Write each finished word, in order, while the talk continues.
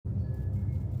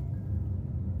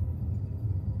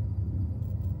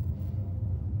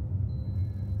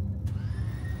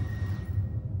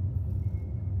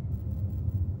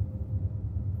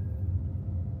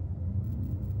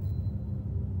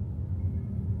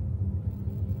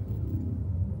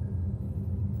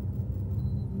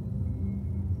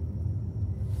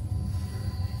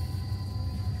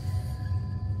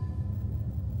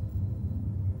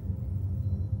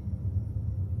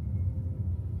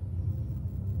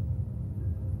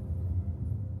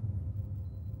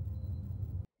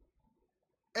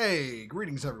Hey,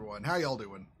 greetings everyone. How y'all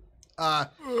doing? Uh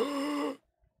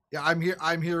yeah,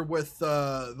 I'm here with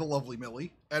the lovely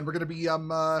Millie, and we're gonna be I'm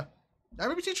gonna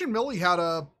be teaching Millie how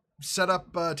to set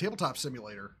up Tabletop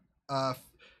Simulator. Or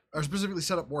specifically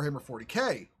set up Warhammer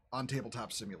 40K on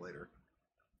Tabletop Simulator.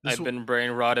 This I've will been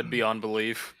brain rotted beyond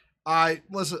belief. I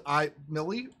listen, I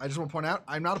Millie, I just want to point out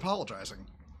I'm not apologizing.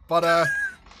 But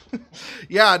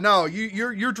yeah, no,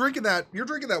 you're drinking that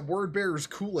word bearer's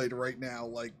Kool-Aid right now,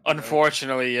 like,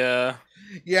 Unfortunately, yeah.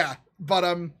 yeah, but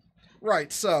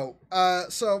right. So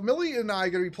Millie and I are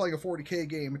going to be playing a 40K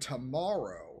game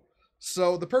tomorrow.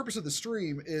 So the purpose of the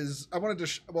stream is I wanted to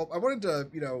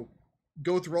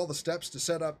go through all the steps to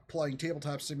set up playing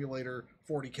Tabletop Simulator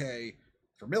 40K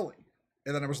for Millie,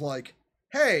 and then I was like,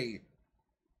 hey,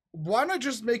 why not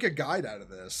just make a guide out of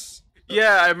this?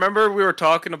 Yeah, I remember we were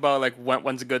talking about like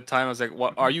when's a good time. I was like,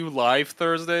 "What? Are you live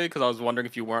Thursday?" Because I was wondering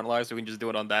if you weren't live, so we can just do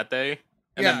it on that day.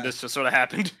 And then Yeah, this just sort of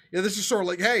happened. yeah. This is sort of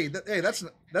like, hey, that's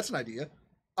an idea.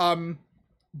 Um,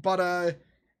 but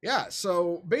yeah.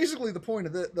 So basically, the point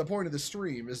of the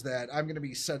stream is that I'm going to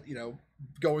be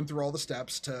going through all the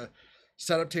steps to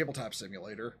set up Tabletop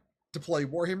Simulator to play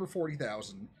Warhammer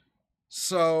 40,000.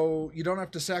 So you don't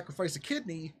have to sacrifice a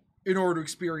kidney in order to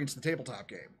experience the tabletop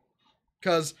game,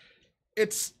 because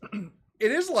it's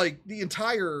it is like the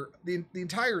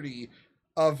entirety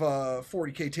of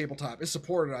 40K tabletop is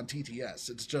supported on TTS.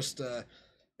 It's just a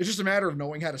matter of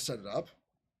knowing how to set it up.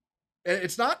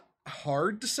 It's not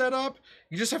hard to set up.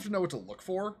 You just have to know what to look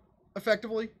for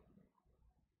effectively.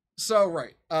 So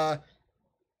right,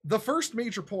 the first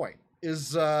major point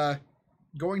is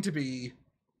going to be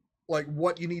like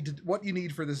what you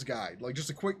need for this guide. Like just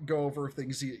a quick go over of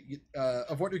things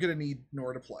of what you're going to need in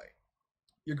order to play.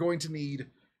 You're going to need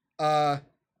the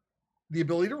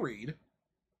ability to read.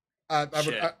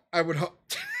 Shit. I would hope.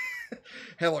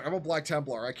 Hey, look, I'm a Black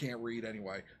Templar. I can't read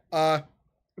anyway. But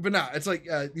nah, it's like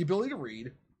the ability to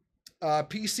read.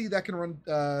 PC that can run.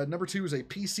 Number two is a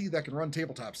PC that can run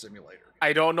Tabletop Simulator.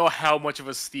 I don't know how much of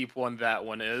a steep one that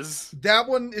one is. That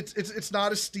one, it's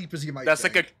not as steep as you might That's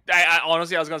think. like I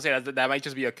honestly, I was gonna say that might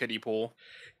just be a kiddie pool.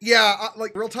 Yeah,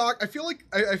 like real talk. I feel like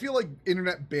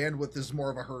internet bandwidth is more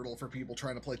of a hurdle for people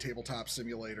trying to play Tabletop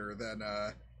Simulator than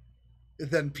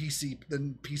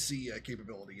PC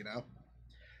capability.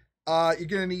 You're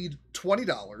gonna need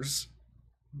 $20.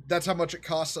 That's how much it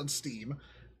costs on Steam.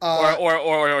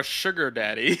 Or sugar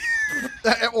daddy.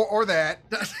 Or that.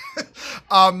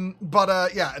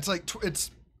 But yeah, it's like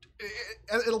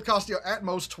it'll cost you at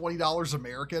most $20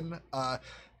 American.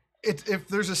 If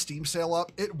there's a Steam sale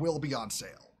up, it will be on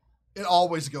sale. It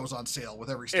always goes on sale with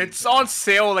every Steam It's sale. on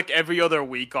sale like every other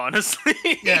week, honestly.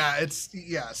 Yeah,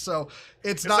 so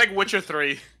it's not like Witcher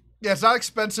 3. Yeah, it's not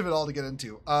expensive at all to get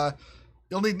into.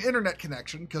 You'll need an internet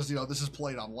connection because this is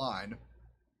played online.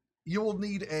 You will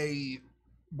need a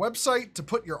website to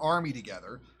put your army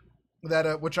together,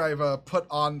 that which I've put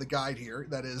on the guide here.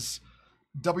 That is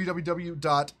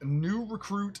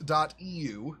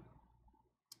www.newrecruit.eu.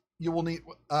 You will need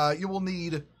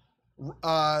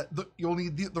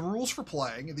the rules for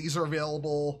playing. These are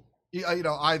available,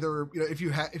 either if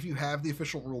you have the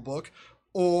official rule book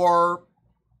or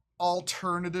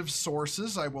alternative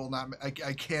sources. I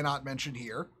cannot mention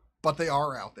here, but they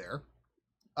are out there.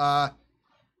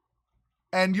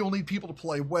 And you'll need people to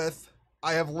play with.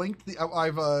 I've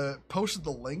posted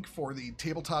the link for the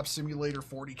Tabletop Simulator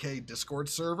 40K Discord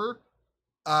server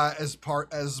as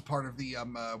part of the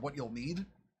what you'll need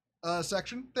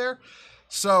section there.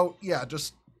 So yeah,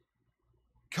 just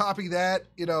copy that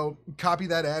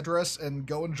address and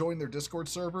go and join their Discord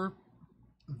server.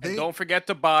 And don't forget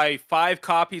to buy 5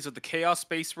 copies of the Chaos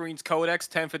Space Marines Codex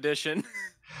 10th edition.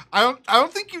 I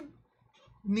don't think you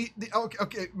need the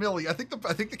okay, Millie. I think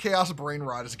the Chaos Brain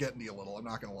Rot is getting you a little. I'm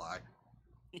not gonna lie.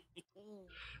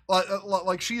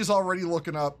 Like she's already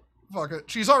looking up.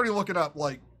 She's already looking up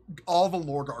like all the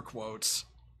Lorgar quotes.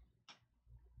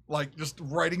 Like just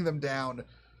writing them down.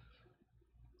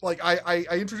 Like I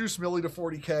introduced Millie to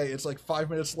 40K. It's like 5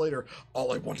 minutes later.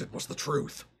 All I wanted was the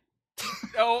truth.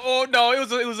 oh no!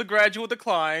 It was a gradual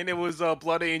decline. It was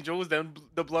Blood Angels, then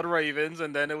the Blood Ravens,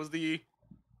 and then it was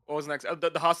what was next?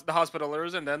 The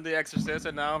Hospitallers, and then the Exorcist,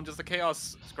 and now I'm just a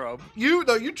Chaos Scrub. You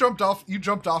jumped off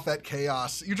that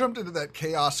chaos. You jumped into that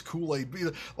chaos Kool-Aid.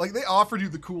 Like they offered you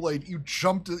the Kool-Aid. You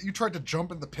tried to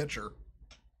jump in the pitcher.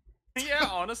 Yeah,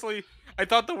 honestly, I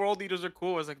thought the world leaders are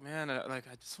cool. I was like, man, I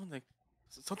just want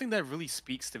something that really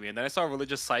speaks to me. And then I saw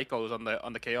religious psychos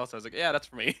on the Chaos. I was like, yeah, that's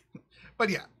for me. But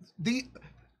yeah, these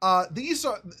are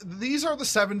the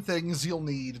 7 things you'll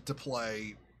need to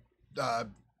play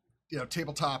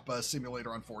tabletop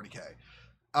simulator on 40K.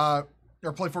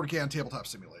 or play 40K on Tabletop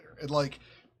Simulator. And like,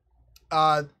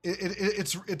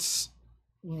 it's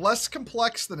less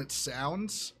complex than it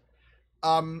sounds.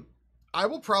 I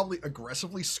will probably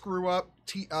aggressively screw up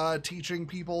teaching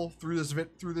people through the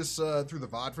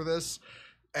VOD for this,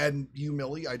 and you,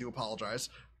 Millie, I do apologize.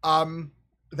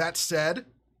 That said,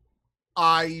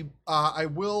 I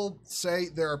will say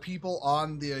there are people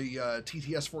on the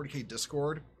TTS 40K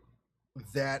Discord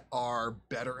that are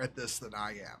better at this than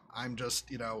I am. I'm just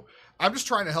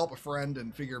trying to help a friend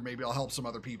and figure maybe I'll help some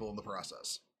other people in the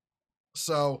process.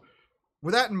 So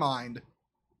with that in mind,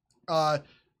 the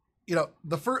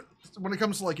first, when it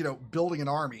comes to like, building an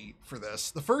army for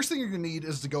this, the first thing you're going to need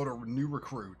is to go to new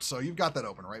recruit. So you've got that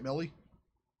open, right, Millie?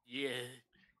 Yeah.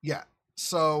 Yeah.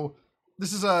 So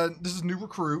this is new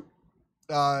recruit.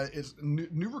 It's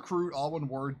new recruit, all one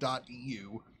word,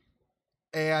 .eu.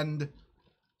 And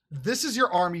this is your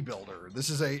army builder. It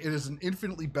is an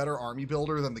infinitely better army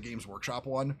builder than the Games Workshop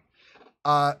one.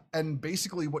 And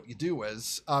basically what you do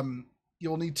is,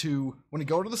 you'll need to, when you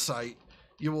go to the site,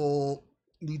 you will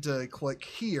need to click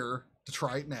here to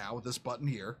try it now, this button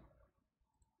here.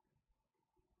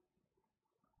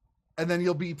 And then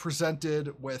you'll be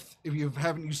presented with, if you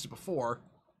haven't used it before,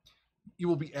 you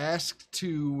will be asked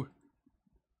to,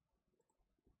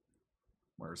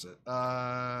 where is it?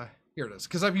 Here it is,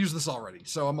 because I've used this already,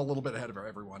 so I'm a little bit ahead of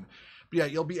everyone. But yeah,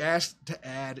 you'll be asked to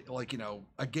add, like,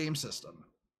 a game system.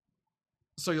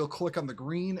 So you'll click on the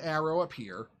green arrow up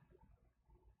here,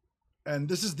 and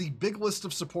this is the big list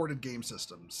of supported game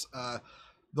systems.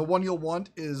 The one you'll want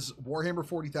is Warhammer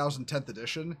 40,000 10th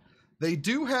edition. They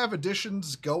do have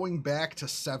editions going back to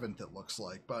 7th, it looks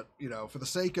like, but, for the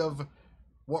sake of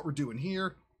what we're doing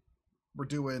here, we're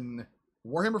doing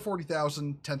Warhammer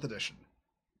 40,000 10th edition.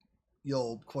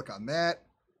 You'll click on that,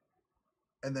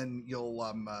 and then you'll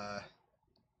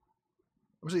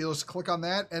just click on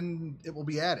that, and it will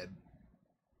be added.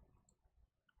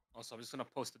 Also, I'm just gonna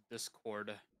post a Discord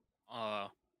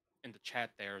in the chat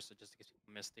there, so just in case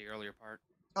people missed the earlier part.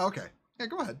 Oh, okay. Yeah,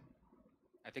 go ahead.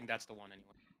 I think that's the one anyway.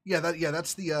 Yeah,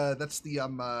 that's the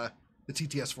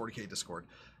TTS 40K Discord.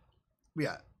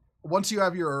 Yeah. Once you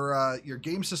have your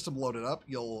game system loaded up,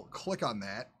 you'll click on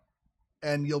that,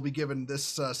 and you'll be given this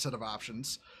set of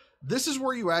options. This is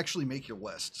where you actually make your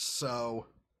list. So,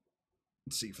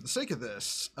 let's see. For the sake of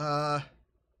this,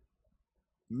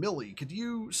 Millie, could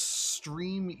you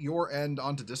stream your end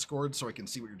onto Discord so I can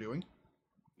see what you're doing?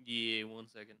 Yeah, 1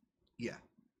 second. Yeah.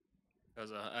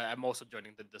 Because I'm also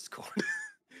joining the Discord.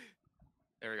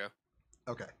 There we go.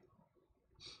 Okay.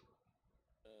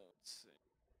 Let's see.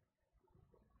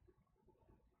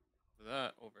 For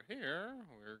that over here,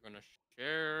 we're gonna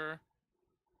share.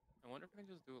 I wonder if I can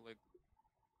just do it like.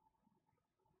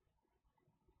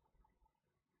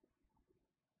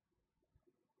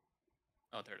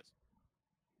 Oh, there it is.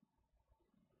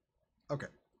 Okay.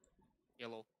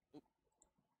 Yellow. Oop.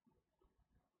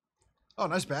 Oh,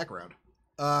 nice background.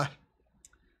 All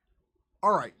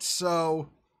right, so...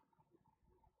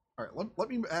 All right, let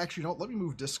me actually, let me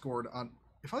move Discord on...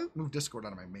 If I move Discord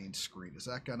onto my main screen, is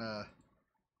that gonna...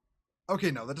 Okay,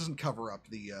 no, that doesn't cover up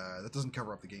the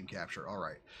game capture. All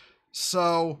right.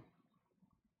 So,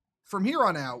 from here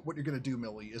on out, what you're going to do,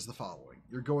 Millie, is the following.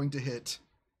 You're going to hit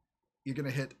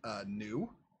new.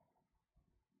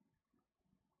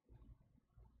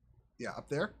 Yeah, up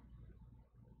there.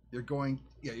 You're going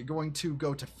to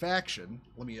go to faction.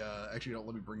 Let me let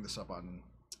me bring this up on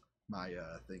my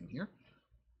thing here.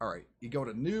 All right, you go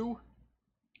to new,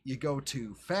 you go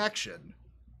to faction,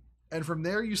 and from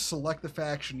there you select the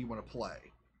faction you want to play.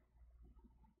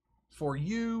 For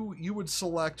you would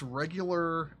select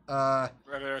regular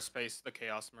Space, the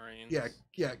Chaos Marines.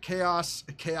 Yeah, Chaos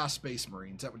Space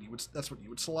Marines. That's what you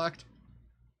would select.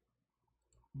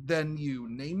 Then you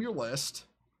name your list.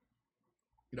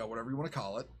 Whatever you want to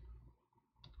call it.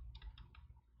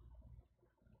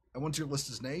 And once your list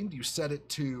is named, you set it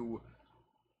to,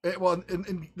 well,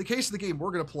 in the case of the game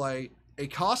we're going to play, a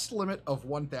cost limit of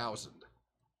 1,000.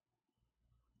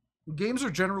 Games are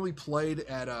generally played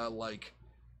at like,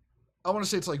 I want to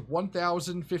say it's like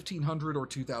 1,000, 1,500, or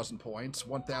 2,000 points.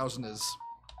 1,000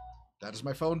 that is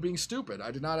my phone being stupid.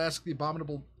 I did not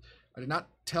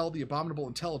tell the abominable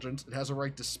intelligence it has a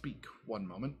right to speak. One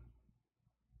moment.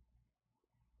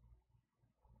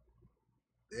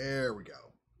 There we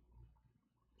go.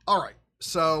 All right,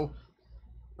 so,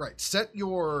 set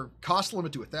your cost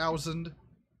limit to 1,000,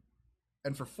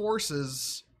 and for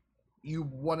forces, you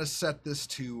want to set this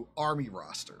to army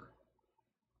roster.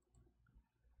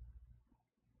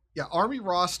 Yeah, army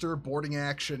roster, boarding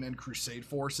action, and crusade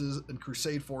forces. And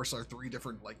crusade force are 3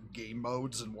 different game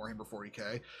modes in Warhammer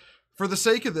 40K. For the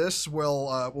sake of this,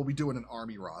 we'll be doing an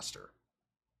army roster.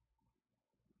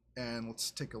 And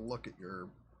let's take a look at your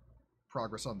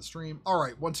progress on the stream. All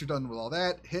right, once you're done with all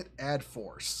that, hit add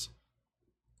force.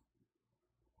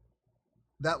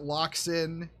 That locks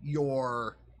in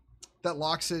your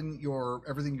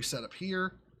everything you set up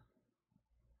here.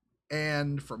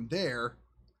 And from there,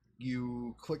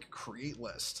 you click create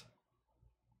list.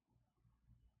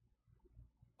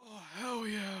 Oh, hell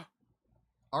yeah.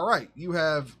 All right, you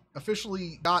have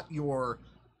officially got your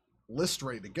list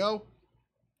ready to go.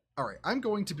 All right, I'm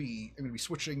going to be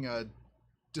switching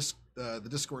the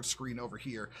Discord screen over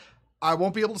here. I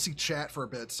won't be able to see chat for a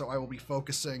bit, so I will be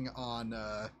focusing on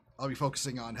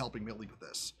helping Millie with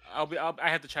this. I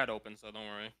have the chat open, so don't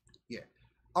worry. Yeah.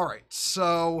 All right.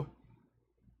 So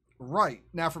right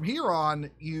now from here on,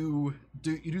 you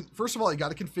do first of all, you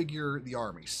got to configure the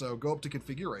army. So go up to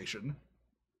configuration.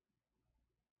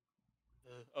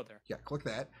 Oh, there. Yeah, click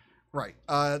that. Right.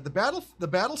 The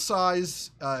battle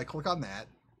size. Click on that.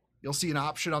 You'll see an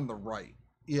option on the right.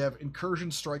 You have incursion,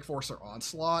 strike force, or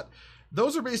onslaught.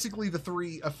 Those are basically the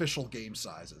 3 official game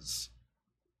sizes.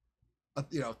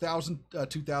 1,000,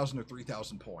 2,000, or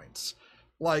 3,000 points.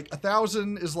 Like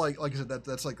 1,000 is like I said,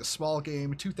 that's like a small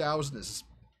game. 2,000 is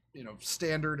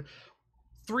standard.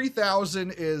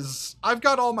 3,000 is I've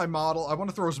got all my model. I want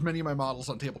to throw as many of my models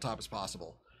on tabletop as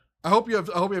possible. I hope you have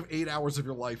 8 hours of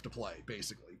your life to play,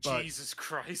 basically. But, Jesus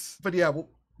Christ. But yeah,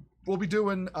 we'll be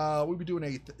doing a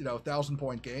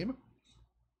 1,000-point game.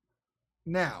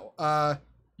 Now,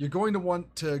 you're going to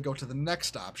want to go to the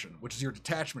next option, which is your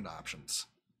detachment options.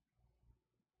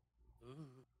 Ooh.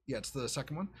 Yeah, it's the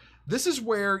second one. This is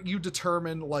where you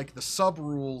determine like the sub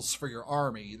rules for your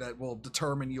army that will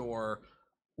determine your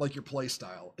play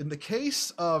style. In the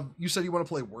case of you said you want to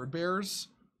play word bearers,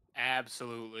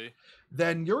 Absolutely.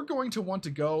 then you're going to want to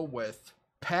go with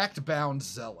pact bound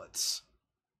zealots.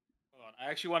 Hold on, I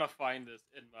actually want to find this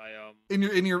in my in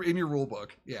your rule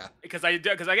book. Yeah, because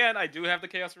again I do have the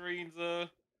Chaos Marines little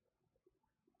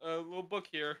book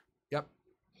here. Yep.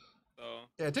 So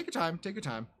yeah, take your time. Take your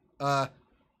time. Yeah,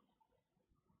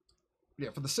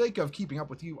 for the sake of keeping up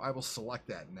with you, I will select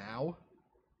that now.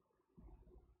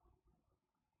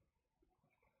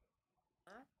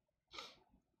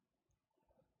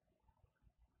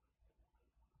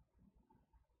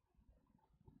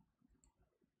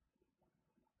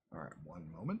 All right, one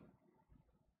moment.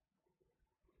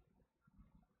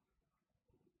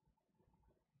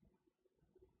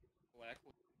 black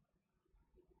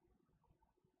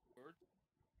board,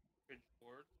 bridge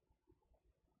board,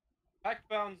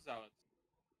 pact-bound zealots.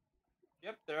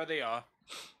 Yep, there they are.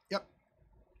 Yep.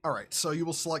 All right, so you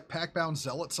will select pack-bound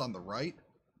zealots on the right.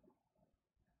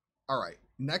 All right,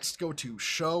 next go to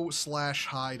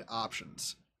show/hide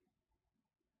options.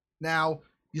 Now,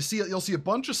 you'll see a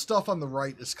bunch of stuff on the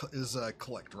right is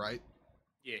clicked, right?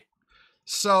 Yeah.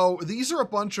 So these are a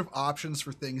bunch of options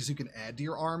for things you can add to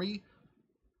your army.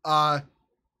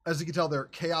 As you can tell, there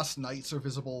Chaos Knights are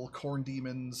visible, Khorne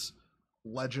Demons,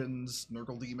 Legends,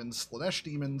 Nurgle Demons, Slanesh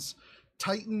Demons,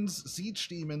 Titans, Zeech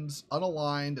Demons,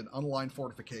 Unaligned, and Unaligned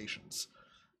Fortifications.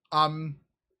 I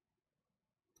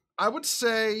would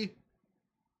say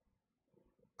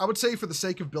for the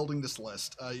sake of building this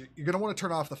list, you're going to want to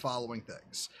turn off the following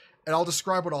things, and I'll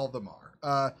describe what all of them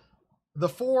are.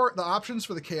 The options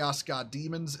for the Chaos God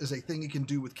Demons is a thing you can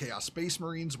do with Chaos Space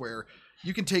Marines, where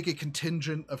you can take a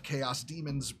contingent of Chaos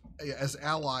Demons as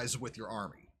allies with your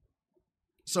army.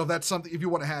 So that's something, if you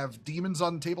want to have demons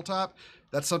on the tabletop,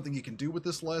 that's something you can do with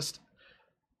this list.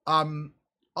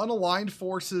 Unaligned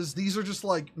forces, these are just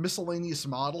like miscellaneous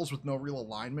models with no real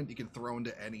alignment you can throw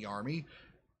into any army.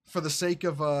 For the sake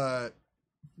of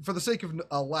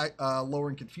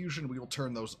lowering confusion, we will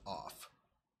turn those off.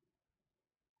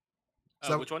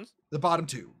 So Which ones? The bottom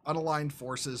two, unaligned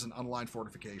forces and unaligned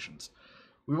fortifications.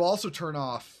 We will also turn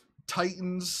off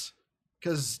Titans,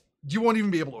 because you won't even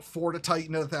be able to afford a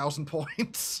Titan at 1,000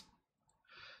 points.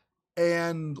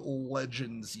 And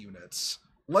Legends units.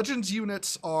 Legends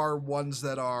units are ones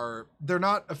that they're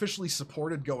not officially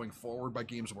supported going forward by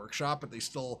Games Workshop, but they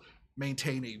still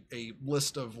maintain a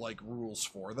list of like rules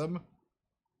for them.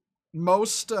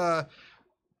 Most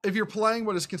if you're playing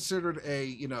what is considered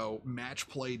a match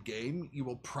played game, you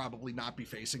will probably not be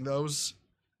facing those.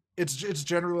 It's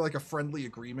generally like a friendly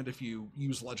agreement if you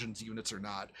use Legends units or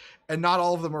not, and not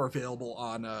all of them are available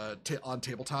on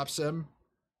Tabletop Sim.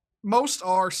 Most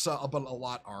are, but a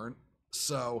lot aren't.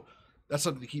 So that's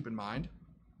something to keep in mind.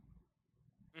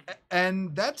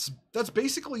 And that's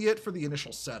basically it for the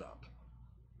initial setup.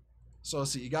 So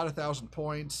let's see, you got 1,000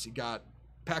 points. You got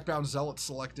Pack-Bound Zealots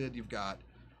selected. You've got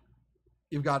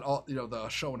all the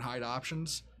show and hide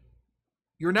options.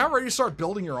 you're now ready to start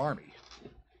building your army.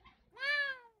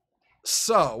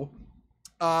 So,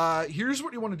 here's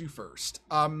what you want to do first.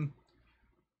 The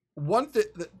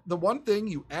one thing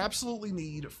you absolutely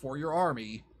need for your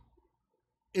army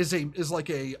is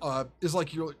like a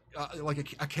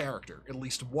character, at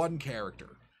least one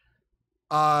character.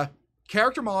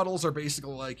 Character models are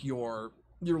basically like your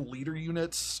leader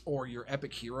units or your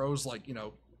epic heroes, like, you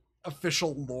know,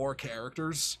 official lore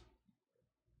characters.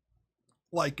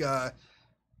 Like,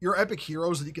 your epic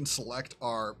heroes that you can select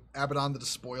are Abaddon the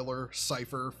Despoiler,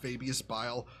 Cypher, Fabius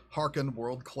Bile, Harkon,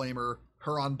 World Claimer,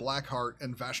 Huron Blackheart,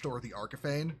 and Vashtor the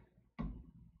Archiphane.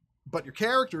 But your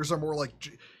characters are more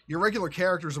like, your regular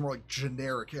characters are more like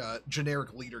generic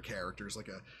leader characters, like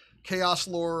a Chaos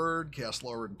Lord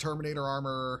in Terminator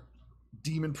armor,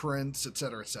 Demon Prince,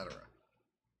 etc., etc.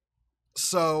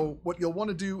 So what you'll want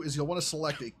to do is you'll want to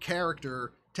select a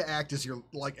character to act as your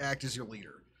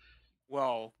leader.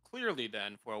 Well, clearly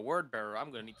then, for a word bearer,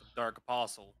 I'm gonna need the Dark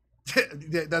Apostle.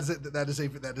 That's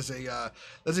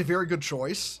a very good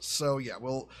choice. So yeah,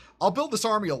 I'll build this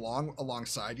army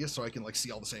alongside you so I can like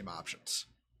see all the same options.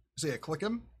 So yeah, click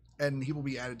him and he will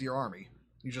be added to your army.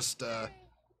 You just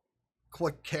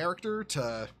click character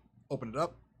to open it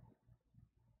up.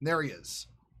 And there he is.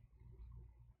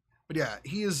 But yeah,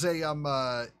 he is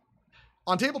a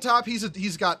on tabletop.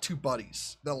 He's got two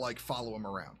buddies that like follow him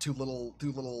around. Two little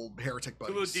heretic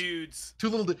buddies. Two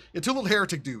little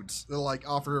heretic dudes that like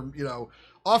offer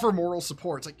moral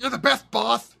support. It's like, you're the best,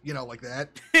 boss. You know, like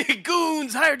that.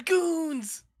 Goons, hired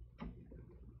goons.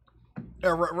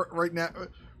 Right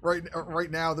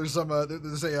now, there's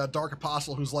a dark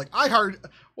apostle who's like, I hired.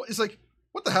 What? It's like,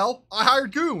 what the hell? I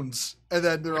hired goons, and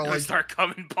then they're all like, start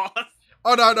coming, boss.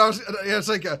 Oh no! It's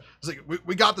like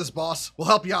we got this, boss. We'll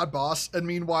help you out, boss. And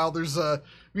meanwhile,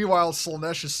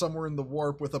 Slaanesh is somewhere in the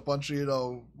warp with a bunch of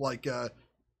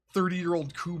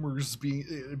 30-year-old coomers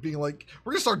being like,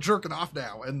 we're gonna start jerking off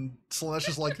now. And Slaanesh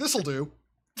is like, this'll do.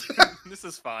 This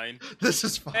is fine. This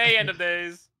is fine. Hey, end of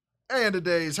days. Hey, end of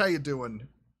days. How you doing?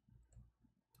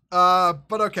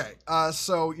 But okay.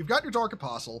 So you've got your dark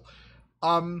apostle.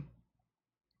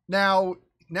 Now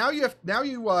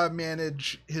you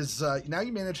manage his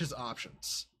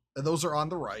options. And those are on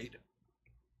the right.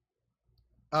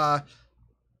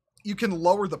 You can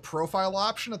lower the profile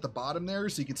option at the bottom there,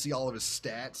 so you can see all of his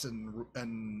stats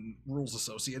and rules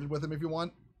associated with him if you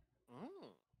want.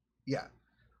 Oh. Yeah,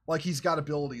 like he's got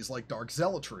abilities like Dark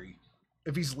Zealotry.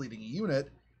 If he's leading a unit,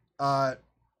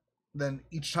 then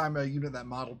each time a unit of that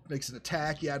model makes an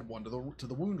attack, you add 1 to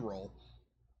the wound roll.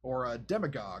 Or a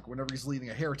Demagogue, whenever he's leading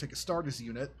a Heretic Astartes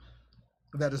unit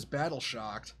that is battle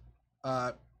shocked.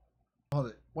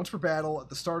 Once per battle, at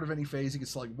the start of any phase, you can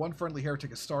select 1 friendly Heretic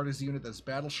Astartes unit that's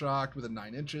battle shocked within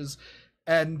 9 inches,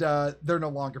 and they're no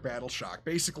longer battle shocked.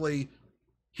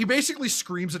 He basically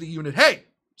screams at a unit, "Hey,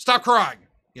 stop crying!"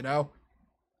 You know,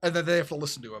 and then they have to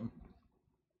listen to him.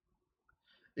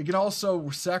 You can also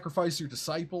sacrifice your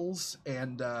disciples,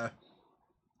 and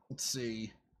let's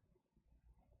see.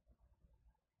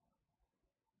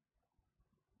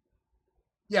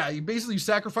 Yeah, you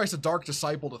sacrifice a Dark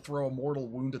Disciple to throw a mortal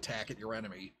wound attack at your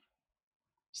enemy.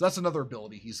 So that's another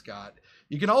ability he's got.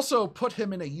 You can also put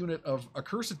him in a unit of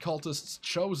Accursed Cultists,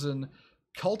 Chosen,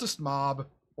 Cultist Mob,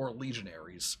 or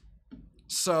Legionaries.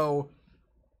 So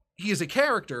he is a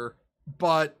character,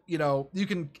 but you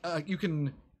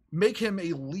can make him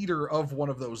a leader of one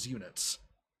of those units,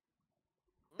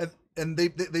 and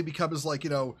they become his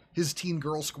his teen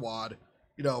girl squad,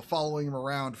 following him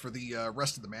around for the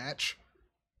rest of the match.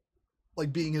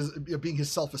 Like being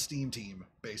his self-esteem team,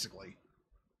 basically.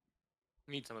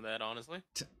 Need some of that, honestly.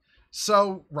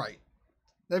 So, right.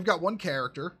 They've got one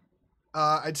character.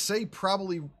 I'd say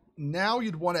probably now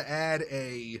you'd want to add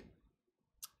a...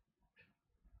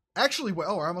 Actually, I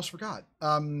almost forgot.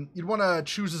 You'd want to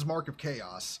choose his Mark of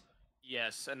Chaos.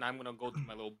 Yes, and I'm going to go to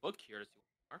my little book here to see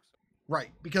what marks are.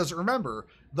 Right, because remember,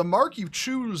 the mark you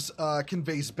choose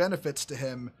conveys benefits to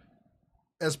him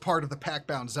as part of the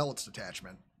Pack-Bound Zealots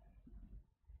detachment.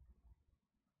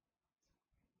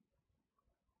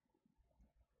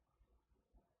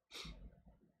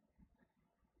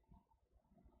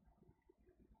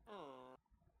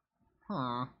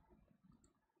 Huh.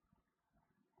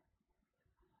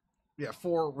 Yeah,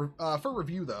 for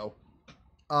review though,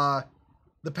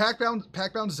 the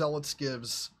Pack-Bound Zealots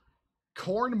gives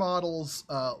Khorne models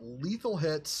lethal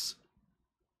hits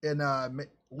in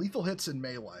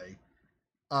melee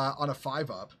on a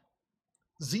 5-up.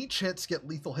 Zeech hits get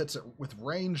lethal hits with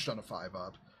ranged on a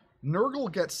 5-up. Nurgle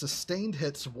gets sustained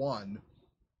hits 1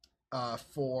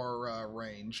 for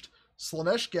ranged.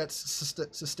 Slaanesh gets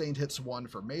sustained hits 1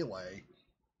 for melee.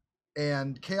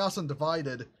 And Chaos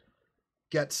Undivided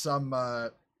gets some,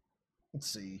 let's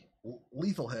see,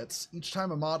 lethal hits. Each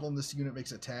time a model in this unit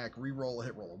makes an attack, reroll a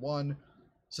hit roll of 1.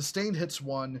 Sustained hits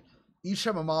 1. Each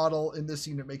time a model in this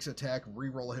unit makes an attack,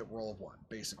 reroll a hit roll of 1,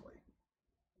 basically.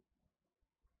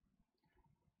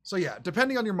 So yeah,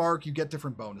 depending on your mark, you get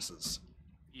different bonuses.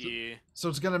 Yeah. So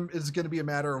it's gonna be a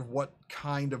matter of what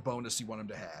kind of bonus you want him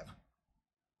to have.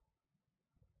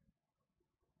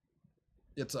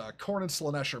 It's Khorne and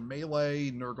Slaanesh are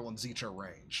melee, Nurgle and Zeech are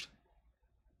ranged.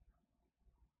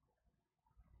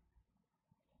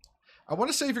 I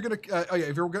want to say if you're gonna,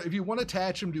 if you want to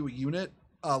attach him to a unit,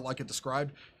 like it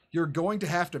described, you're going to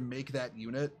have to make that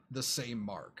unit the same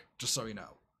mark, just so you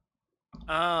know.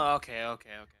 Oh, okay.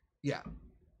 Yeah.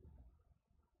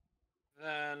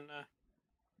 Then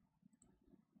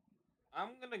I'm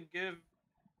gonna give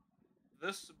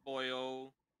this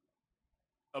boyo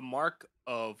a mark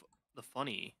of the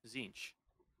funny Zinch.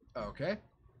 Okay.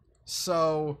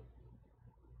 So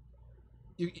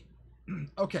you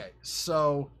okay,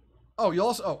 so you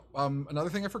also another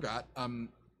thing I forgot.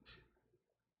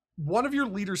 One of your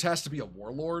leaders has to be a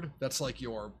warlord. That's like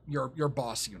your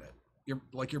boss unit. Your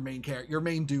main your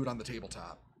main dude on the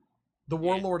tabletop. The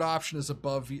warlord option is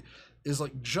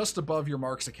like just above your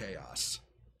marks of chaos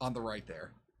on the right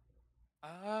there.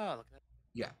 Ah, look at that.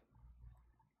 Yeah.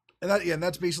 And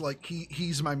that's basically like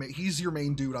he's your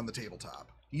main dude on the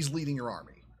tabletop. He's leading your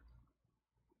army.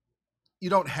 You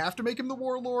don't have to make him the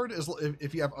warlord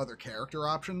if you have other character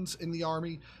options in the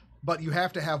army, but you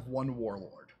have to have one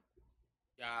warlord.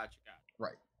 Gotcha.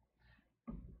 Right.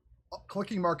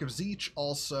 Clicking mark of Zeech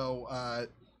also.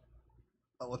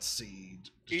 Let's see.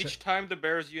 Each time the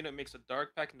bear's unit makes a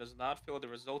dark pact and does not fail the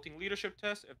resulting leadership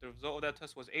test, if the result of that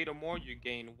test was 8 or more, you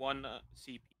gain 1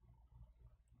 CP.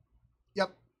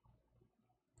 Yep.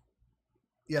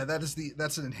 Yeah,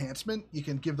 that's an enhancement. You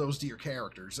can give those to your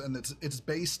characters, and it's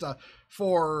based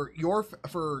for your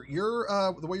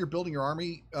the way you're building your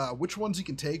army. Which ones you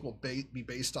can take will be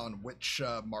based on which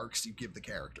marks you give the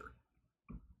character.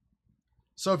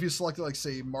 So if you selected, like,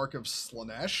 say, Mark of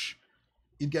Slaanesh,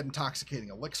 you'd get Intoxicating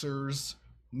Elixirs.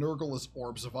 Nurgle is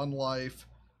Orbs of Unlife.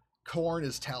 Khorne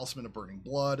is Talisman of Burning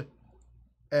Blood.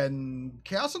 And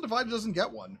Chaos Undivided doesn't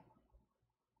get one.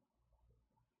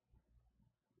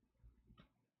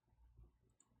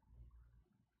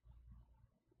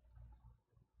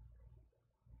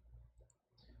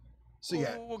 So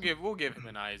yeah, we'll give him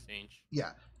an eyes inch.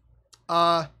 Yeah.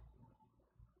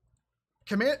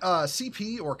 Command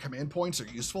CP or command points are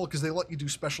useful because they let you do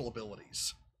special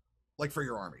abilities, like for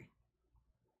your army.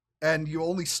 And you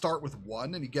only start with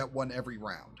one, and you get one every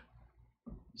round.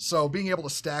 So being able to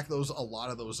stack a lot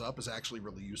of those up is actually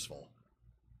really useful.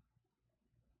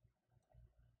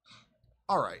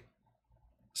 All right.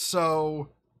 So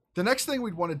the next thing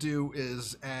we'd want to do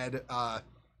is add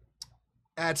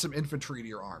some infantry to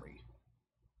your army.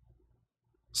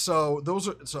 So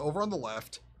over on the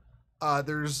left,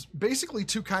 there's basically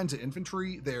two kinds of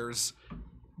infantry. There's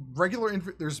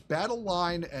there's battle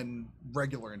line and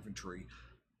regular infantry.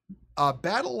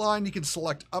 Battle line you can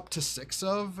select up to 6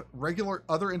 of,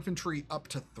 other infantry up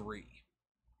to 3.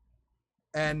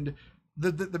 And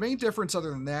the main difference other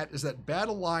than that is that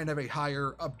battle line have a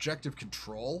higher objective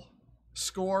control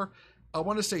score. I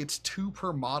want to say it's 2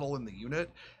 per model in the unit,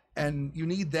 and you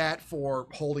need that for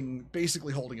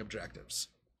basically holding objectives.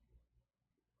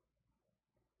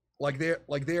 They'll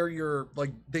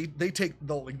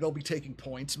be taking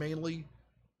points mainly,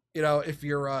 if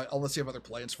you're unless you have other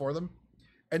plans for them,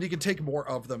 and you can take more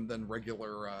of them than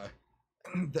regular.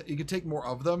 You can take more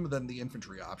of them than the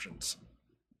infantry options.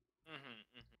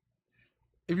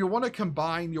 If you want to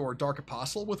combine your Dark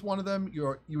Apostle with one of them,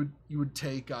 you would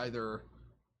take either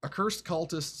Accursed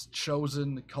Cultists,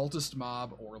 Chosen, Cultist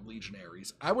Mob, or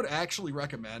Legionaries. I would actually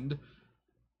recommend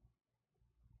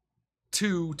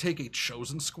to take a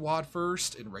Chosen squad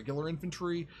first in regular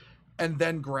infantry, and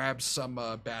then grab some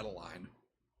battle line.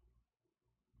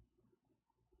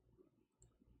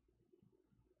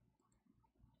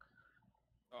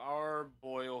 Our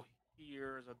boy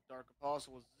here is a Dark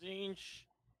Apostle with Zinch.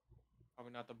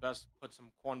 Probably not the best. Put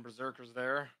some Khorne Berserkers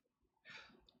there.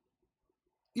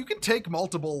 You can take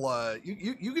multiple.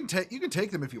 You can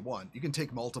take them if you want. You can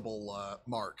take multiple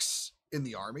marks in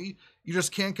the army. You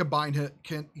just can't combine him.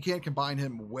 You can't combine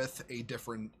him with a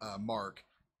different mark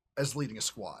as leading a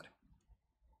squad.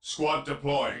 Squad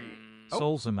deploying.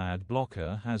 Solzamad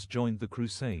Blocker has joined the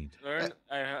crusade.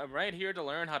 I'm right here to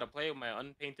learn how to play with my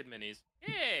unpainted minis.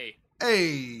 Yay!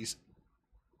 Hey,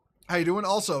 how you doing?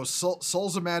 Also,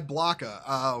 Solzamad Blocker.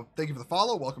 Thank you for the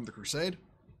follow. Welcome to the crusade.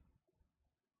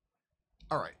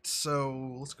 All right,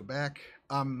 so let's go back.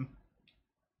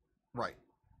 Right.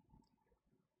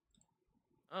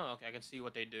 Oh, okay. I can see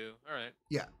what they do. All right.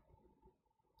 Yeah.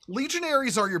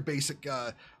 Legionaries are your basic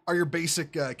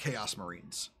Chaos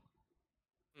Marines.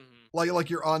 Mm-hmm. Like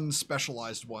your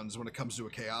unspecialized ones when it comes to a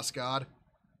Chaos God.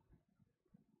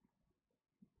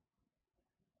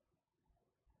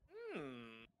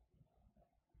 Hmm.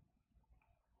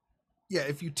 Yeah,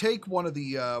 if you take one of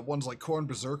the ones like Khorne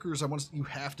Berserkers, you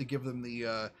have to give them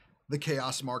the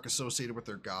Chaos mark associated with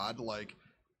their god. Like,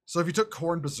 so if you took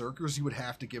Khorne Berserkers, you would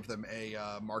have to give them a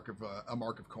mark of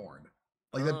Khorne.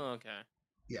 Like that. Oh, okay.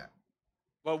 Yeah.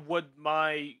 But would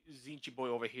my Zinchi boy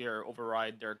over here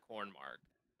override their corn mark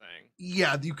thing?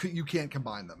 Yeah, you can't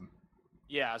combine them.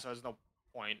 Yeah, so there's no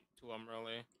point to them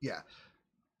really. Yeah.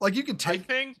 Like you can take I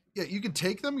think you can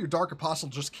take them. Your Dark Apostle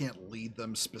just can't lead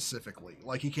them specifically.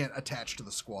 Like he can't attach to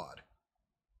the squad.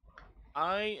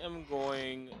 I am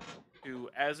going to,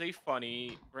 as a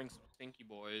funny, bring some stinky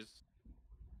boys.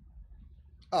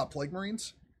 Plague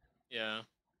Marines. Yeah.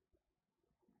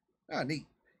 Neat.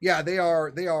 Yeah, they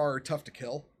are tough to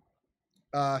kill.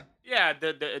 Yeah,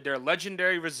 their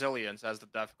legendary resilience as the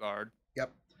Death Guard.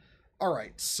 Yep. All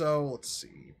right, so let's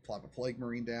see. Plop a Plague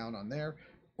Marine down on there.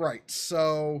 Right,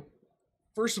 so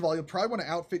first of all, you'll probably want to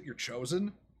outfit your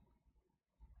Chosen.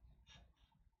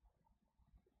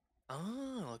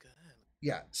 Oh, okay.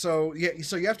 Yeah, so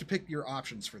you have to pick your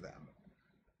options for them.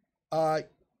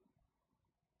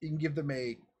 You can give them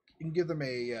a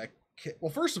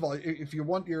well, first of all, if you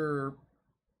want your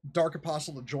Dark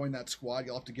Apostle to join that squad,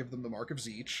 you'll have to give them the Mark of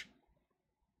Zeech.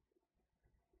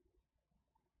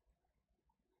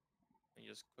 And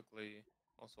just quickly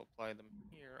also apply them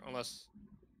here, unless.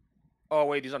 Oh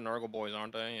wait, these are Nurgle boys,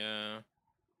 aren't they? Yeah.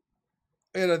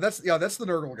 And that's the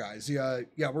Nurgle guys. Yeah,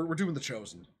 we're doing the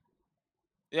Chosen.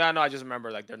 Yeah, no, I just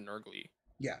remember like they're Nurgly.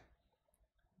 Yeah.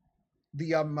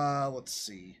 The let's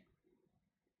see.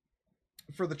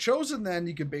 For the Chosen, then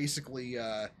you can basically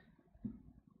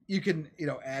you can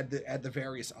add the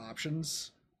various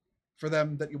options for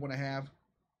them that you want to have.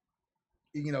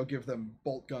 Give them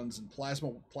bolt guns and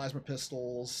plasma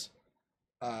pistols,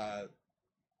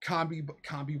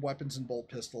 combi weapons and bolt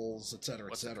pistols, etc.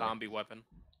 What's etc. the combi weapon?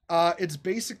 It's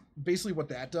basically what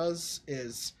that does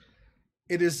is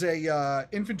it is a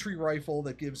infantry rifle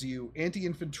that gives you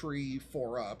anti-infantry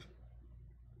 4-up,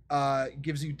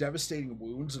 gives you devastating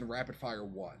wounds and rapid fire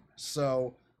 1.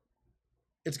 So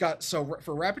it's got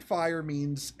for rapid fire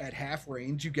means at half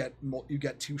range you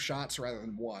get 2 shots rather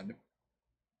than 1.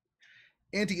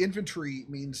 Anti-infantry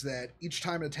means that each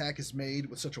time an attack is made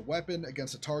with such a weapon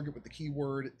against a target with the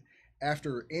keyword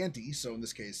after anti, so in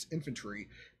this case infantry,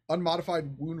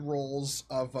 unmodified wound rolls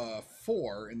of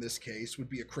 4 in this case would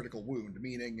be a critical wound,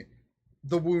 meaning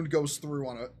the wound goes through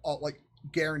on like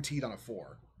guaranteed on a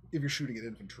 4 if you're shooting at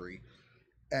infantry.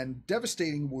 And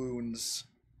devastating wounds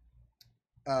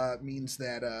means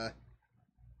that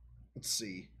let's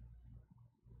see.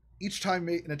 Each time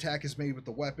an attack is made with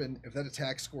the weapon, if that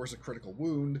attack scores a critical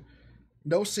wound,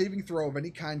 no saving throw of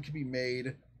any kind can be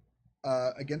made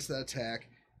against that attack,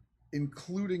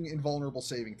 including invulnerable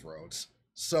saving throws.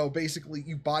 So basically,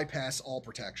 you bypass all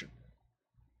protection.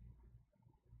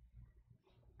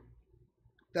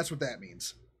 That's what that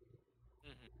means.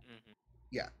 Mm-hmm, mm-hmm.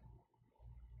 Yeah.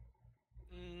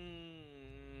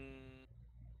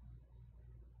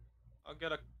 I'll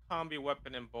get a combi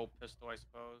weapon and bolt pistol, I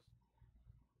suppose.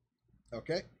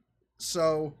 Okay.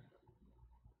 So,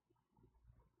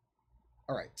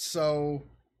 all right. So,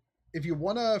 if you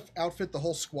want to outfit the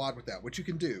whole squad with that, which you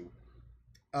can do,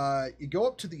 you go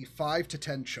up to the 5 to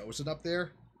 10 Chosen up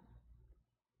there.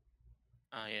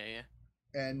 Yeah.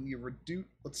 And you reduce.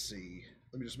 Let's see.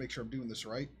 Let me just make sure I'm doing this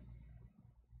right.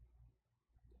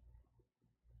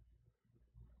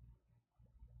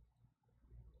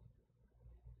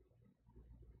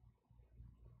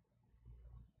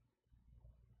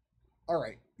 All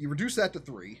right, you reduce that to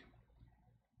 3,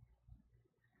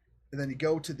 and then you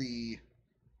go to the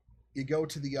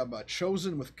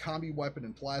Chosen with combi weapon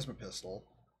and plasma pistol,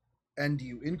 and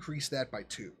you increase that by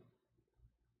 2.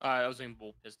 I was doing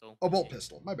bolt pistol. Oh, bolt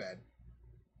pistol. My bad.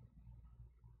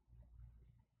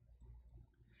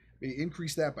 You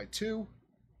increase that by 2.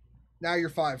 Now your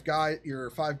 5 guys,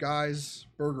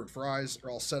 Burger and Fries, are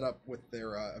all set up with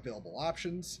their available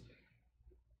options.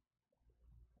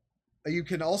 You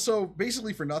can also,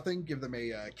 basically for nothing, give them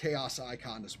a Chaos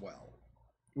icon as well,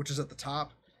 which is at the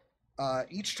top.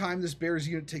 Each time this Bears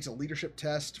unit takes a leadership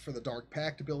test for the Dark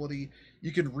Pact ability,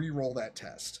 you can re-roll that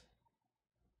test.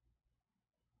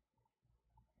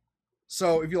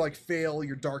 So if you fail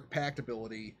your Dark Pact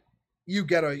ability, you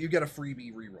get a freebie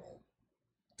re-roll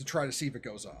to try to see if it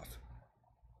goes off.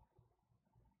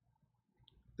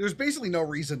 there's basically no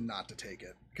reason not to take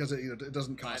it because it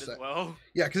doesn't Might cost as that. well.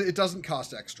 Yeah, because it doesn't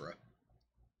cost extra.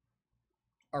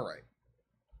 All right,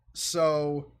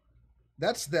 so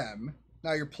that's them.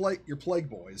 Now your plague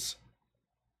boys.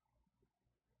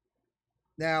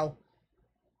 Now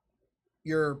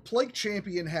your plague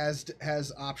champion has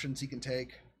options he can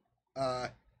take,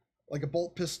 like a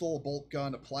bolt pistol, a bolt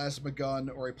gun, a plasma gun,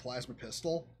 or a plasma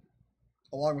pistol,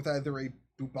 along with either a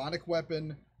bubonic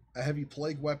weapon, a heavy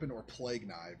plague weapon, or plague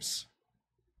knives.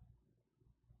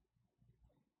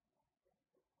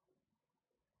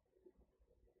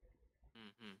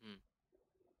 Mm-hmm.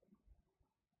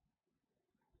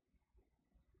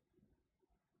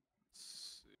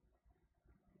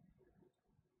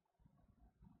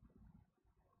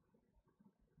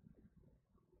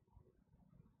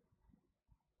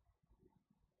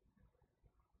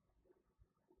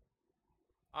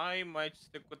 I might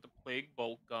stick with the plague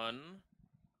bolt gun,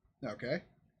 Okay.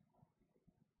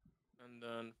 and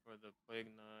then for the plague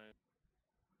knife.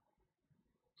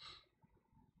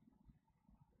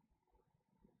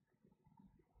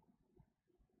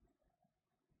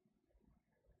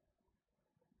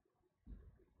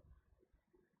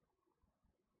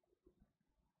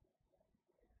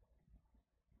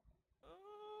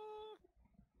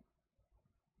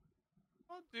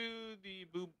 I'll do the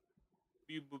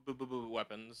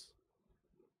weapons.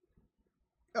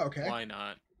 Okay. Why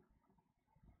not?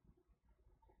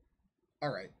 All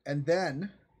right, and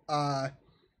then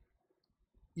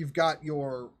you've got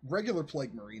your regular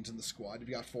plague marines in the squad. You've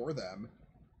got 4 of them.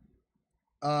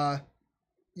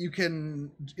 You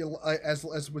can,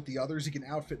 as with the others, you can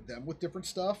outfit them with different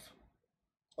stuff,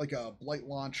 like a blight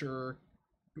launcher,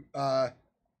 uh,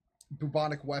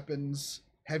 bubonic weapons,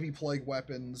 heavy plague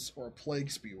weapons, or a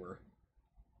plague spewer.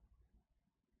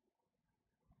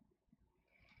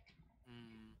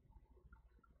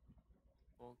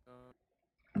 Bolt gun.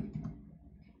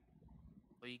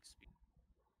 Plague speed.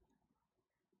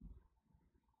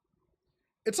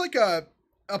 It's like a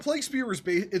plague spewer is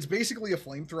it's basically a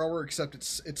flamethrower, except it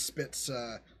spits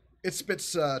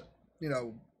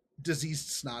diseased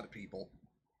snot at people.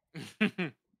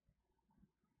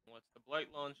 What's the blight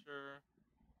launcher?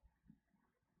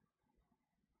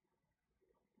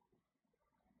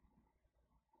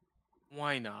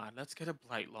 Why not? Let's get a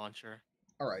blight launcher.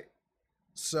 All right.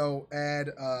 So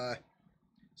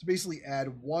basically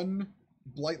add 1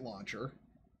 blight launcher,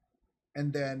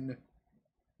 and then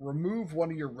remove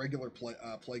 1 of your regular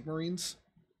plague marines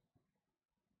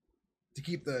to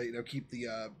keep the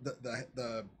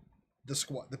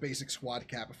squad, the basic squad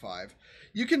cap of 5.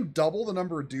 You can double the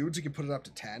number of dudes. You can put it up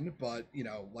to 10, but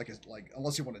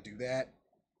unless you want to do that,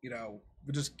 we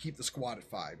just keep the squad at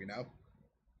 5.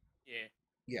 Yeah.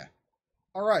 Yeah.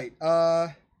 All right.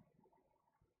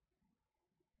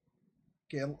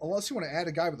 Okay. Unless you want to add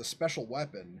a guy with a special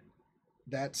weapon,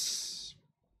 that's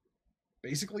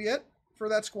basically it for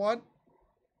that squad.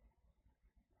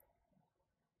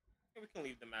 We can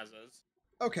leave them as is.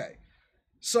 Okay.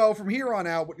 So from here on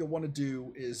out, what you'll want to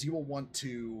do is you will want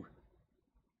to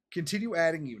continue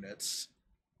adding units.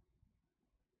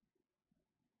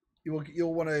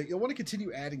 You'll want to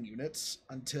continue adding units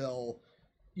until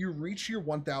you reach your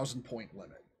 1,000 point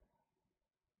limit.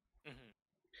 Mm-hmm.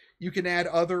 You can add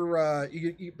other.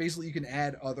 You can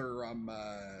add other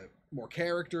more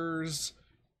characters,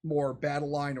 more battle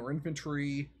line or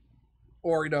infantry,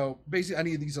 or basically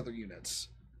any of these other units.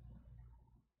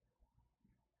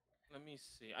 Let me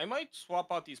see. I might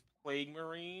swap out these plague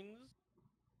marines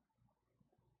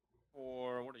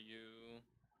for what are you?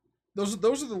 Those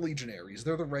are the legionaries.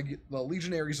 They're the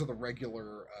legionaries are the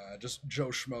regular just Joe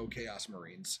Schmo Chaos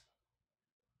Marines.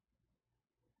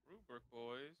 Rubric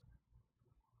boys.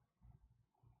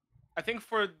 I think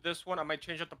for this one, I might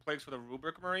change out the plagues for the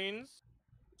Rubric Marines.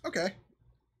 Okay.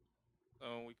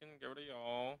 So we can get rid of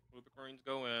y'all. Rubric Marines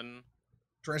go in.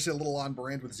 Try to stay a little on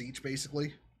brand with Zeech,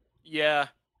 basically. Yeah,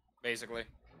 basically.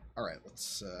 All right,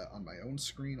 let's on my own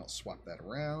screen. I'll swap that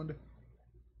around.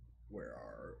 Where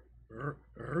are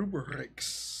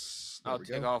rubrics? There I'll we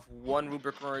take go. off 1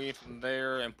 Rubric Marine from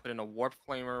there and put in a Warp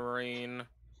Flamer Marine.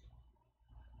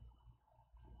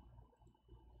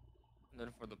 And then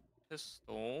for the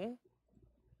pistol.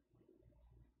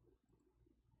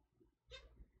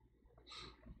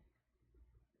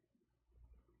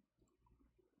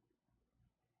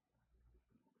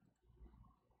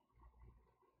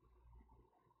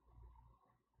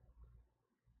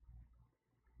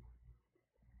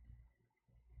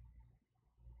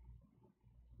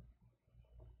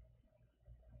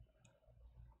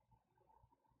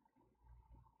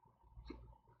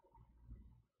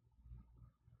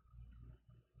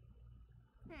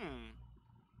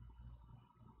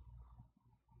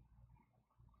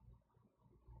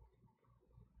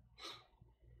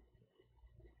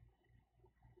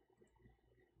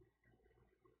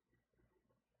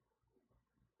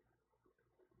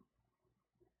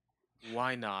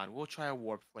 Why not? We'll try a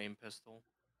warp flame pistol.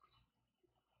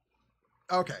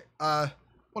 Okay.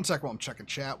 One sec while I'm checking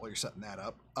chat while you're setting that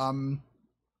up. Let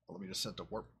me just set the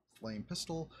warp flame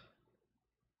pistol.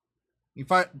 You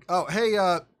find hey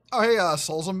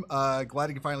Solzum, glad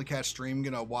you can finally catch stream.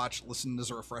 Gonna listen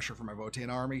as a refresher for my Votan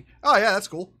army. Oh yeah, that's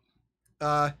cool.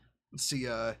 Let's see,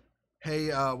 hey,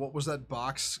 what was that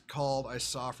box called I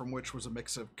saw from which was a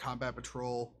mix of Combat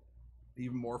Patrol,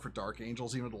 even more for Dark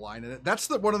Angels, even with the line in it. That's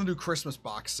one of the new Christmas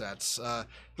box sets. They're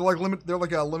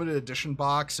like a limited edition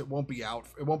box. It won't be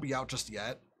out just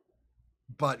yet.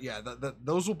 But yeah,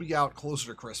 those will be out closer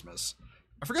to Christmas.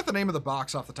 I forget the name of the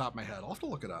box off the top of my head. I'll have to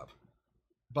look it up.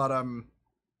 But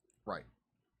right.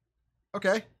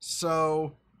 Okay,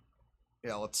 so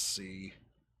yeah, let's see.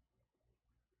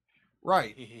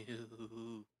 Right.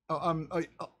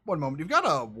 One moment. You've got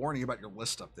a warning about your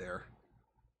list up there.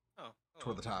 Oh.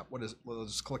 Toward the top. What is it? We'll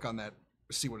just click on that,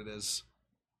 see what it is.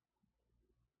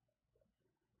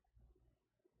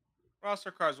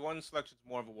 Roster cards, one selection is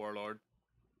more of a warlord.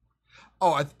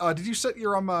 Oh, did you set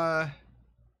your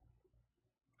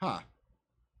Did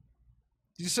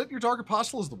you set your Dark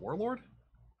Apostle as the Warlord?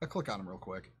 I'll click on him real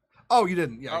quick. Oh, you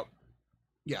didn't. Yeah. Oh.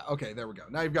 Yeah, okay, there we go.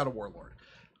 Now you've got a Warlord.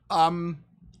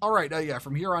 All right, yeah,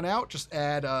 from here on out, just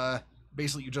add,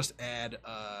 basically you just add,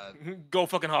 Go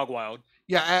fucking hog wild.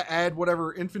 yeah, add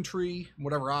whatever infantry,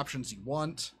 whatever options you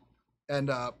want, and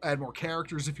add more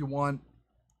characters if you want.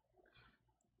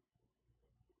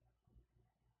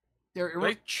 Can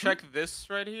I check this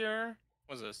right here?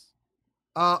 What's this?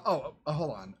 Hold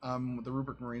on. The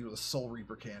Rubric Marines with a Soul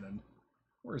Reaper cannon.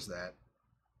 Where's that?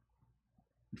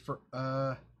 For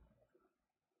the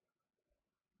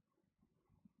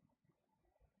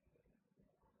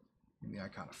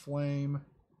Icon of Flame.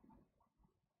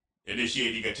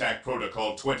 Initiating attack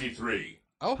protocol 23.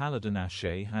 Oh. Paladin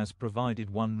Ashe has provided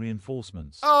 1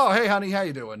 reinforcements. Oh, hey honey, how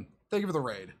you doing? Thank you for the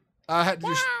raid. Did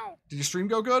your stream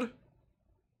go good?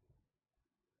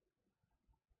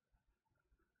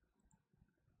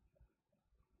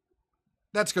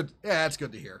 That's good. Yeah, that's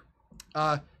good to hear.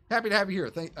 Happy to have you here.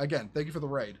 Thank you for the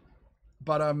raid.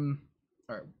 But all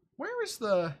right, where is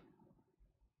that?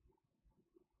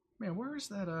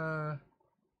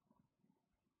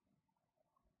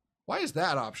 Why is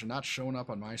that option not showing up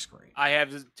on my screen? I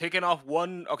have taken off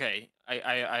one. Okay,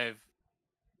 I've.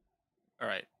 All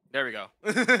right, there we go.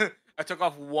 I took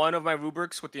off one of my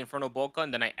rubrics with the Infernal Bolt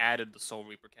Gun, then I added the Soul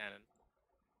Reaper cannon.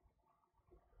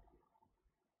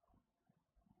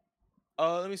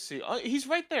 Let me see. He's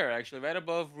right there, actually, right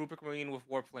above Rubric Marine with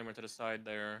Warp Flamer to the side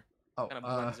there. Oh, kind of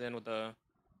blends in with the.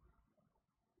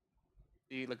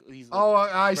 See, like he's. Oh,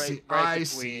 Like, I right, see. right I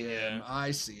between, see him. yeah.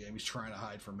 I see him. He's trying to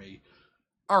hide from me.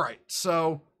 All right,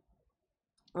 so.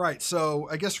 Right, so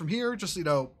I guess from here, just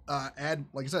add,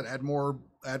 like I said, add more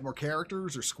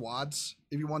characters or squads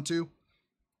if you want to.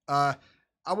 I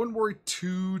wouldn't worry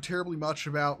too terribly much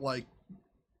about like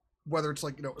whether it's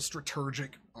like a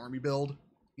strategic army build.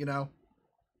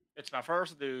 It's my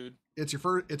first dude. It's your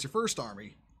first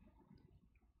army.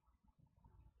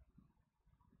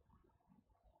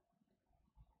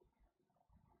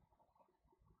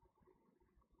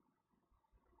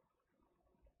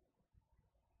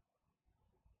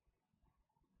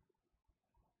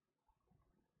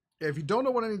 If you don't know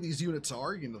what any of these units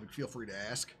are, feel free to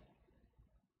ask.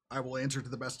 I will answer to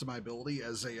the best of my ability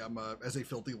as a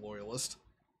filthy loyalist.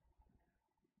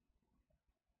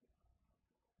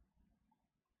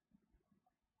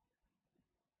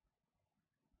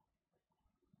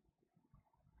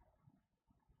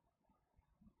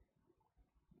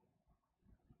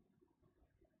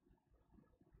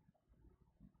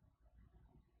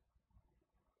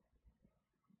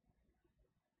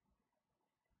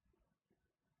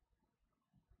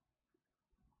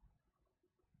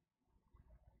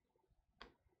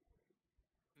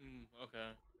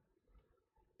 Okay.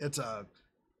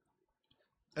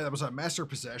 That was a Master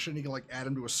Possession. You can like add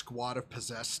him to a squad of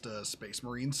possessed Space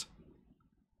Marines,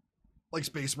 like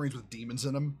Space Marines with demons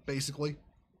in them, basically.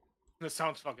 This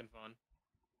sounds fucking fun.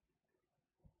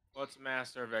 What's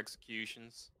Master of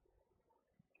Executions?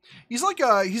 He's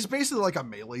basically like a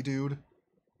melee dude.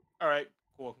 All right,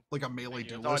 cool. Like a melee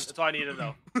That's duelist. all I need to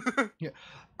know. Yeah.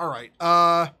 All right.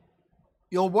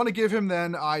 You'll want to give him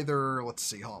then either. Let's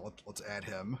see. Hold on. Let's add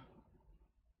him.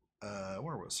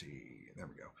 Where was he? There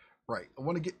we go. Right. I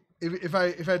want to get if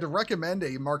I had to recommend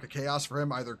a Mark of Chaos for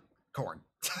him, either Khorne.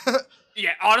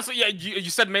 Yeah, honestly, yeah. You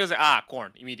said melee, like,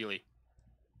 Khorne immediately.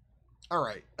 All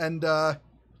right, and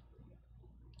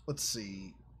let's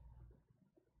see.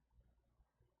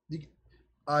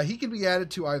 He can be added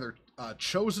to either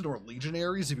Chosen or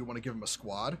Legionaries if you want to give him a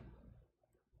squad.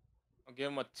 I'll give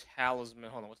him a talisman.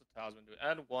 Hold on, what's a talisman do?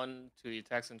 Add 1 to the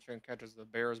attacks and strength characters of the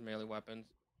bear's melee weapons.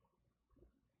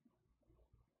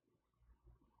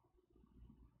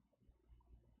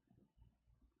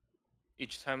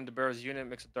 Each time the bear's unit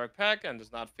makes a dark pact and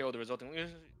does not fail the resulting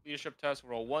leadership test,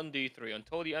 roll 1d3.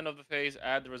 Until the end of the phase,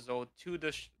 add the result to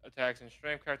the attacks and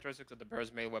strength characteristics of the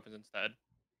bear's melee weapons instead.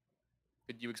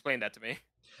 Could you explain that to me?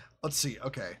 Let's see.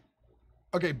 Okay.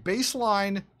 Okay,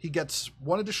 baseline, he gets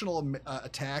 1 additional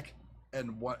attack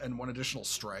and one additional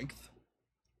strength,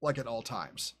 like at all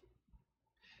times.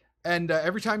 And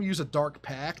every time you use a dark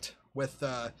pact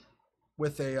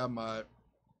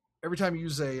every time you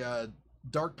use a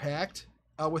dark pact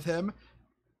with him,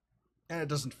 and it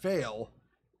doesn't fail,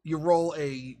 you roll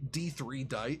a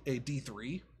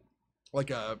D3, like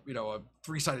a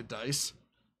 3-sided dice.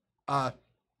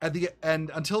 At the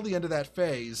end, until the end of that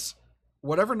phase,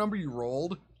 whatever number you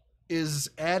rolled is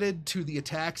added to the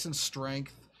attacks and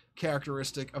strength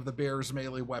characteristic of the bear's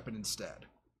melee weapon instead.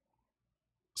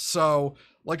 So,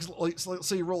 like let's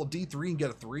say you roll a D3 and get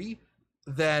a 3,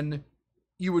 then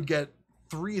you would get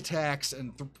 3 attacks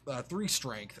and 3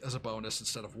 strength as a bonus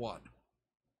instead of 1.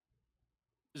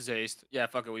 Zazed. Yeah,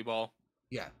 fuck it, we ball.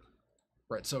 Yeah.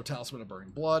 Right, so Talisman of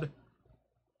Burning Blood.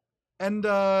 And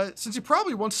since you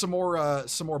probably want some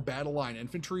more battle line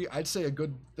infantry, I'd say a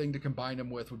good thing to combine him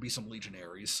with would be some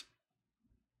legionaries.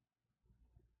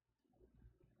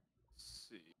 Let's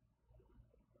see.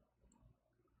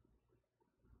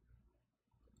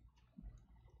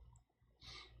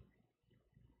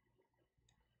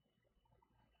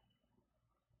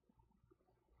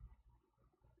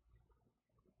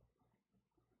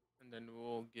 And then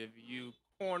we'll give you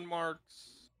corn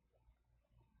marks.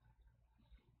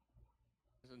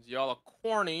 Since y'all are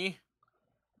corny.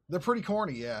 They're pretty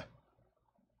corny, yeah.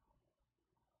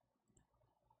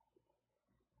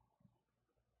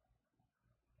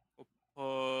 We'll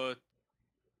put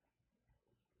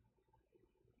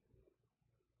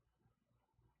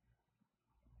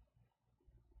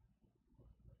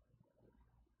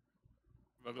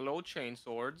regular old chain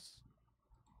swords.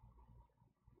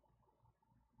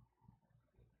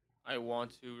 I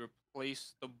want to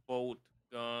replace the bolt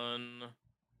gun.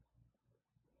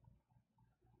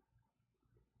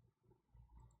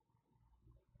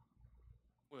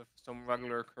 With some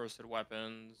regular cursed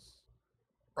weapons.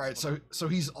 Right, so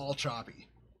he's all choppy.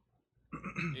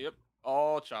 Yep,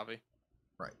 all choppy.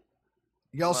 Right.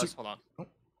 You also Hold on. Oh.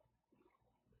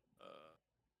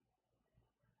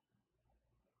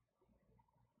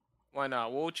 Why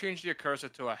not? We'll change the cursor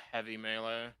to a heavy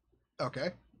melee. Okay.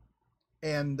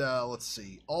 And let's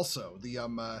see. Also, the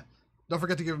don't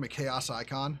forget to give him a chaos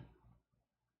icon.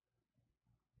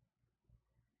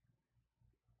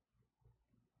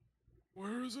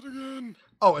 Where is it again?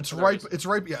 Oh, it's Oh, right. there it It's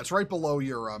right. Yeah, it's right below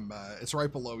your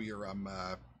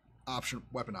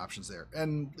weapon options there,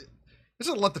 and just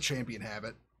gonna let the champion have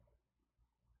it.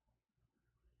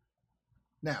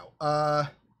 Now,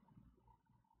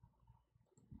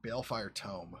 Balefire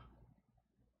Tome.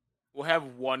 We'll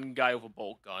have one guy with a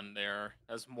bolt gun there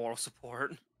as moral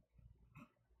support.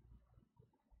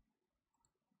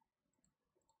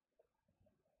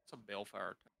 It's a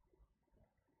Balefire.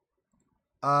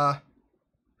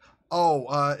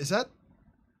 Is that?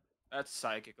 That's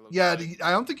psychic. Yeah, like.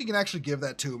 I don't think you can actually give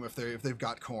that to him if they've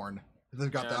got corn. If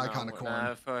they've got the Yeah, icon of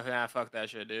corn. Fuck that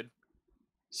shit, dude.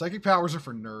 Psychic powers are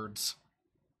for nerds.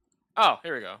 Oh,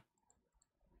 here we go.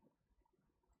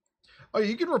 Oh,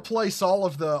 you can replace all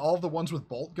of the ones with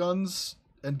bolt guns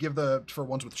and give for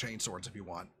ones with chain swords if you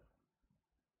want.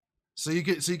 So you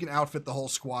can outfit the whole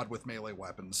squad with melee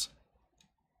weapons,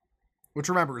 which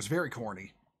remember is very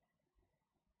corny.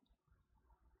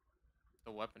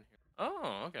 The weapon here.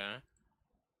 Oh, okay.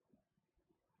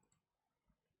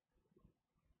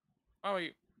 Oh,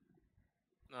 you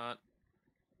not.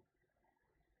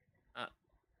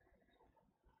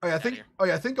 Oh yeah, I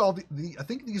think all I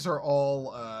think these are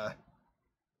all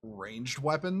ranged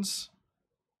weapons.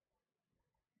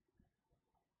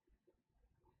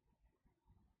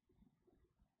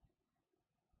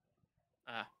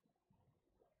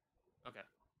 Okay.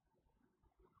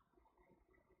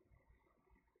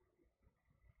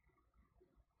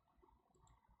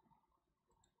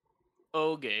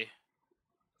 Okay.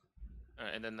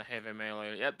 Alright, and then the heavy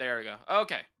melee. Yep, there we go.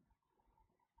 Okay.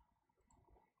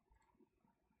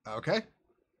 Okay.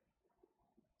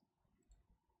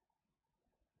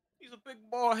 He's a big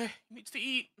boy. He needs to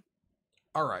eat.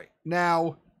 All right.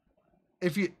 Now,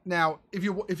 if you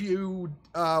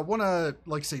want to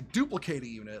like say duplicate a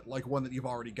unit like one that you've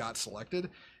already got selected,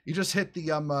 you just hit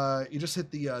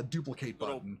the duplicate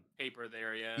Little button. paper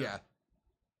there, yeah. Yeah.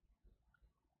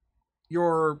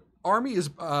 Your army is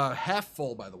half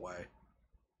full, by the way.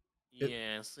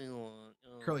 Yeah, see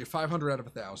Currently 500 out of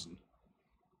 1,000.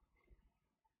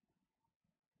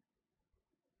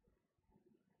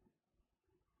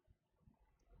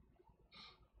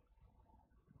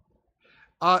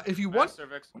 If you want, Master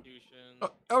of Execution.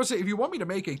 I would say if you want me to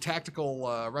make a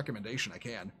tactical recommendation, I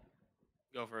can.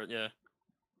 Go for it, yeah.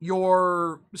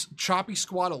 Your choppy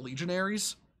squad of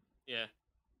legionaries, Yeah.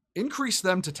 increase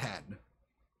them to 10.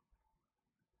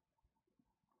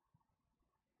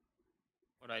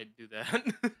 Would I do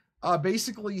that?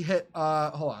 Basically hit,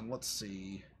 hold on, let's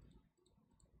see.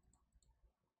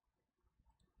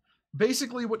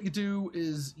 Basically what you do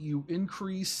is you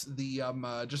increase the,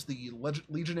 just the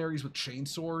legionaries with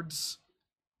chainswords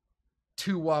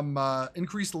to,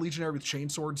 increase the legionary with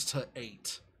chainswords to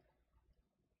 8.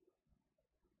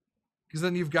 Because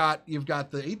then you've got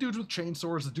the 8 dudes with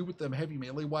chainswords, the dude with the heavy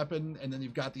melee weapon, and then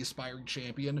you've got the aspiring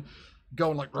champion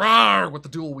going like, rawr, with the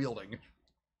dual wielding.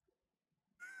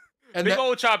 And Big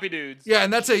old choppy dudes. Yeah,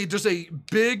 and that's just a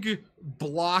big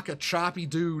block of choppy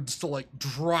dudes to like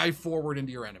drive forward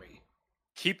into your enemy.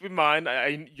 Keep in mind,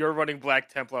 you're running Black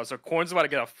Templar, so Corn's about to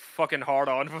get a fucking hard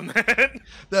on from that.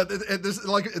 This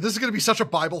is gonna be such a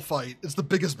Bible fight. It's the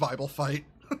biggest Bible fight.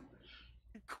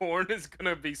 Corn is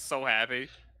gonna be so happy.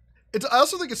 I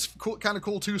also think it's cool, kind of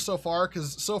cool too so far,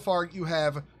 because so far you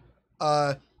have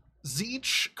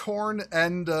Zeech, Korn,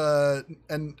 and what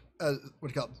do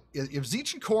you call it? You have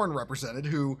Zeech and Korn represented,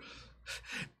 who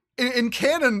in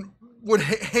canon would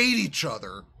hate each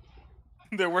other.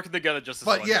 They're working together just as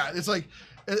But much. yeah, it's like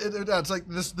it's like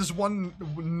this one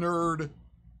nerd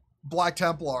Black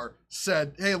Templar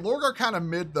said, "Hey, Lorgar kind of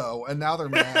mid though," and now they're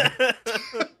mad.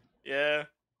 Yeah.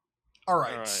 All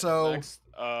right, so next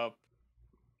up,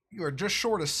 you are just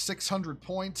short of 600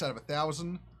 points out of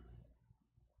 1,000.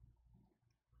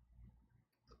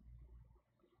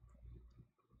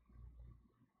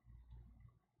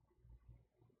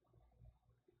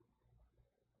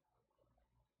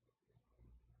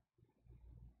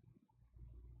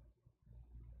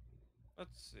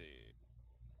 let's see.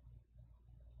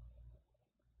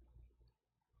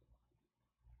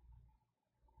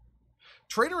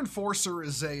 Traitor Enforcer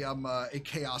is a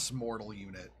Chaos Mortal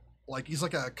unit. Like he's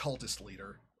like a cultist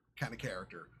leader kind of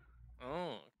character.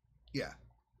 Oh. Yeah.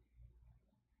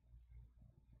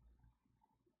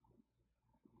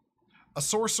 A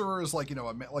sorcerer is like, you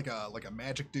know, like a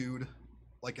magic dude,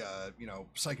 like a, you know,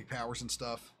 psychic powers and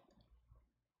stuff.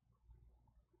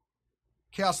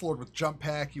 Chaos Lord with jump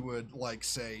pack, you would like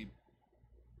say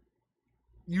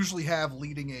usually have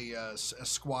leading a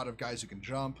squad of guys who can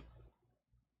jump.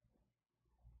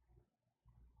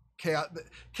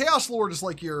 Chaos Lord is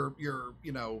like your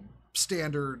you know,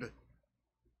 standard,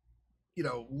 you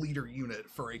know, leader unit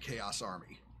for a Chaos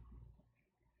army.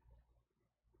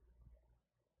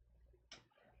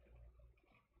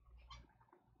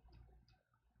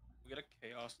 We get a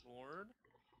Chaos Lord.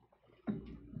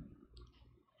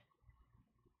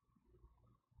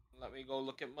 Let me go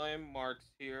look at my marks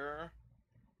here.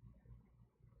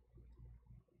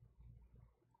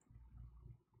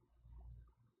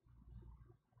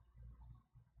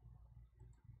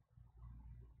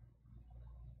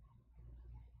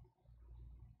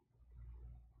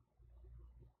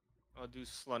 I'll do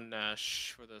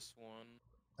Slunnash for this one.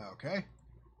 Okay.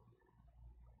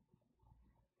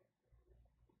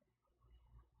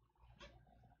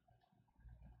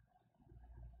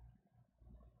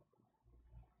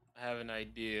 I have an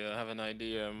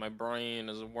idea. My brain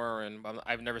is whirring, but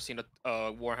I've never seen a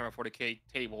Warhammer 40k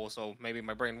table, so maybe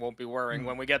my brain won't be whirring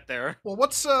when we get there. Well,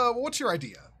 what's your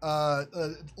idea?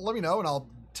 Let me know, and I'll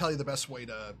tell you the best way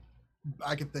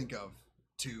I can think of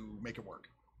to make it work.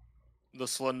 The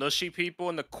Slunushy people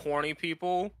and the corny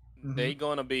people, they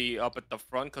gonna be up at the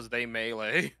front because they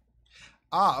melee.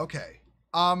 Ah, okay.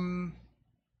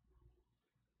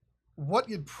 What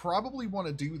you'd probably want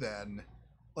to do then,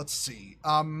 let's see.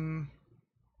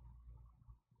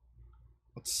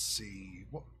 Let's see.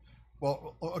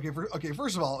 Well, okay.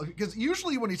 First of all, because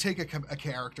usually when you take a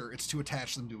character, it's to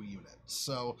attach them to a unit.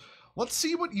 So let's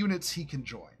see what units he can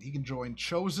join. He can join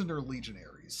Chosen or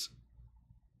Legionaries.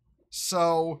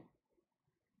 So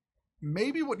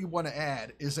maybe what you want to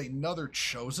add is another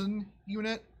Chosen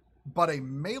unit, but a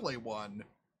melee one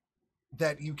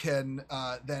that you can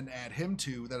then add him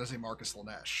to, that is a Marcus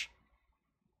Lanesh.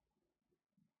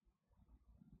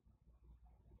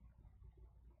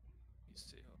 Let's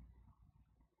see.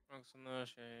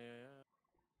 Slunnash, yeah.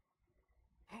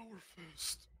 Power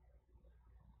Fist.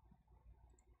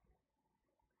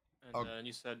 And then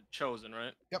you said Chosen,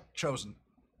 right? Yep, Chosen.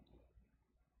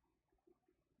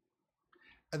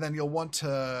 and then you'll want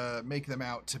to make them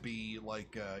out to be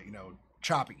like,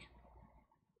 choppy.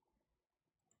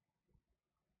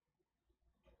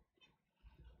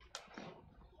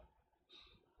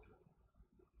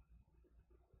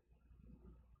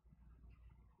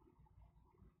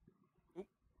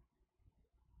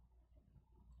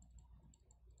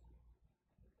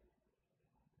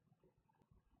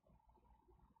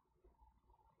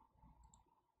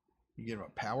 You get him a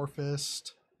power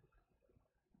fist,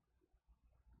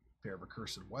 pair of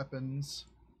accursed weapons.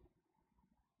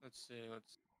 Let's see.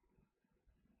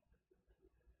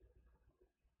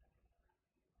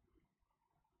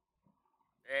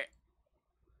 Eh.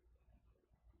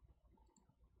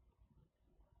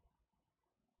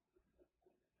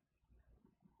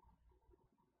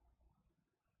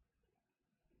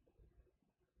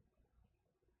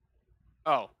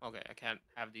 Oh, okay. I can't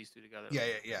have these two together. Yeah.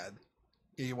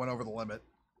 You went over the limit.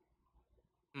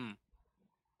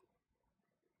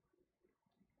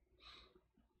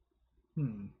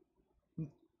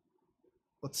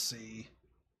 Let's see.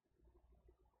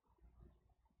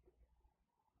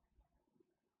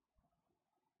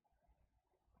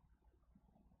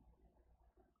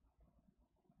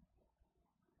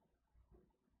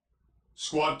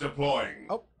 Squad deploying.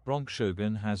 Oh. Bronx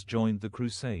Shogun has joined the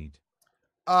crusade.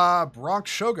 Bronx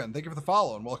Shogun, thank you for the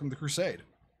follow and welcome to the Crusade.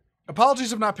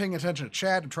 Apologies if not paying attention to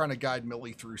chat. I'm trying to guide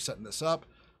Millie through setting this up.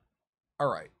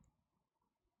 All right.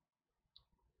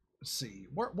 Let's see.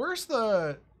 Where's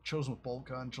the chosen with bolt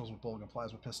gun, chosen with bolt gun,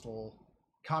 plasma pistol,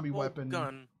 combi weapon,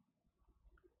 gun,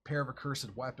 pair of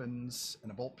accursed weapons,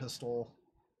 and a bolt pistol?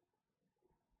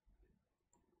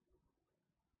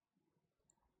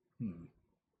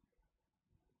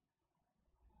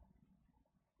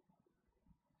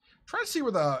 Trying to see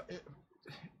where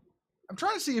I'm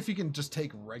trying to see if you can just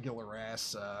take regular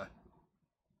ass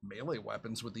melee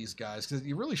weapons with these guys, because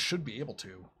you really should be able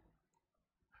to.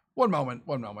 One moment.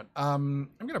 I'm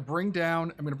gonna bring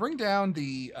down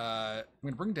the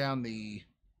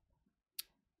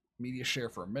media share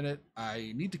for a minute.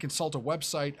 I need to consult a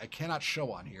website I cannot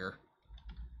show on here.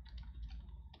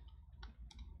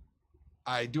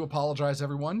 I do apologize,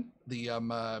 everyone.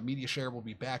 The media share will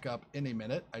be back up in a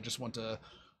minute. I just want to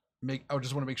make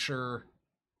sure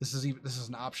this is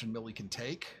an option Millie can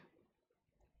take.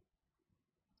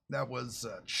 That was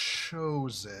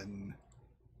chosen.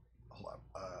 Hold on.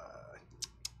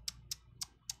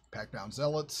 Pack down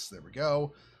zealots. There we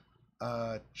go.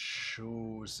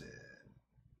 Chosen.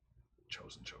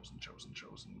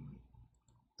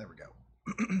 There we go.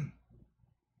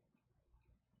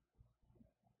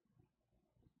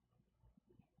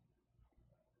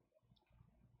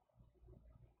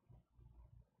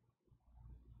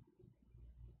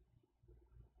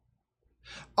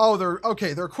 Oh, they're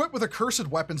equipped with accursed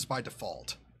weapons by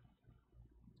default.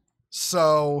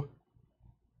 So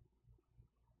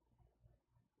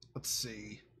let's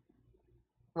see.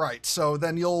 Right, so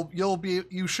then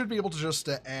you should be able to just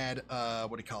add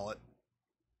what do you call it?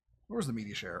 Where's the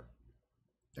media share?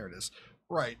 There it is.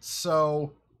 Right,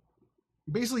 so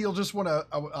basically you'll just want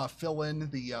to fill in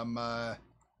the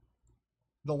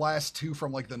last two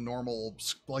from like the normal,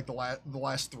 like the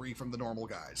last three from the normal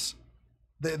guys.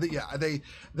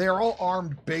 They are all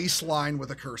armed baseline with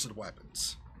accursed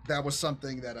weapons. That was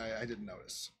something that I didn't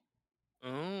notice.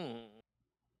 Oh.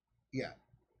 Yeah.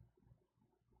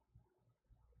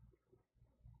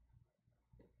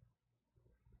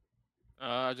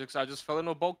 I just fell in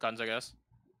with bolt guns, I guess.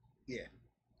 Yeah.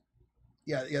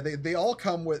 They all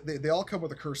come with they all come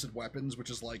with accursed weapons,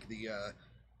 which is like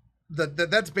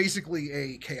that's basically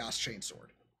a chaos chainsword.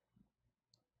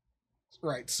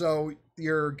 Right. So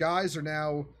your guys are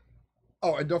now.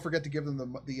 Oh, and don't forget to give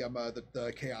them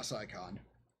the chaos icon.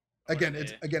 Again,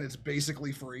 it's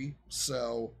basically free.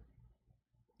 So,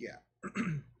 yeah.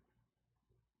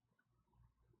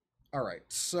 All right.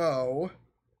 So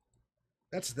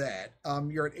that's that.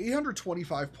 You're at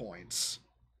 825 points.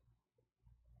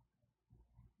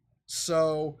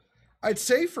 So I'd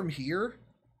say from here,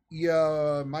 you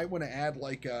might want to add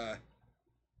like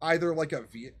either like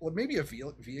maybe a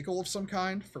vehicle of some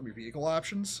kind from your vehicle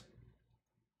options.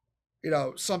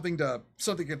 Something can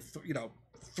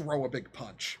throw a big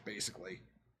punch, basically.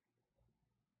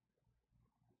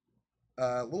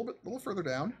 A little further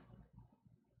down.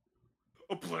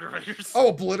 Obliterators.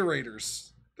 Oh,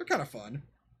 obliterators. They're kind of fun.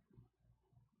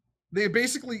 You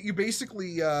basically you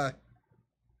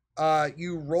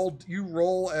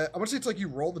roll I want to say it's like you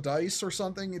roll the dice or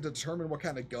something to determine what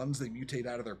kind of guns they mutate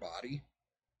out of their body.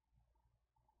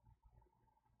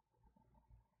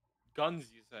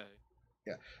 Guns, you say?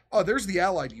 Yeah. Oh, there's the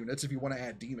allied units if you want to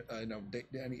add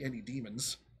any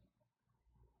demons.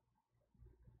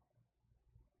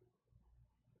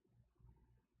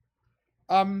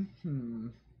 Hmm.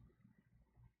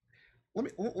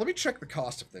 Let me check the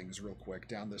cost of things real quick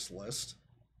down this list.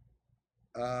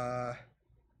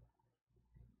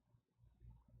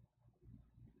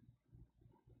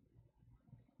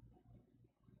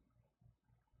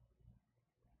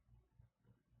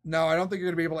 No, I don't think you're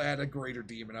gonna be able to add a greater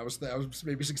demon. I was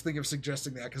maybe thinking of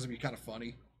suggesting that because it'd be kind of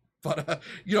funny, but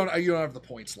you don't have the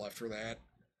points left for that.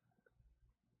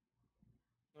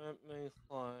 Let me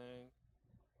find.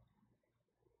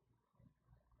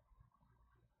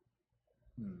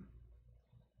 Hmm.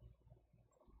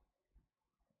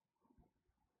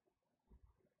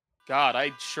 God,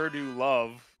 I sure do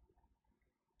love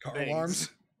Car things. alarms.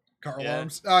 Car Yeah.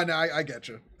 alarms. Oh no, I get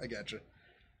you. I get you.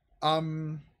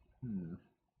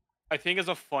 I think as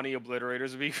a funny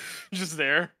obliterators would be just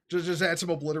there. Just add some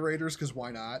obliterators because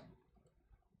why not?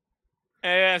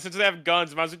 Yeah, since they have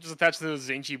guns, might as well just attach to those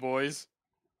Zinchi boys.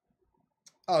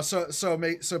 Oh, so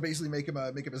basically make him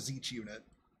a Zeech unit.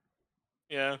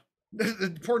 Yeah.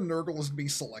 Poor Nurgle is being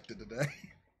selected today.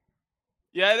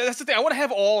 Yeah, that's the thing. I want to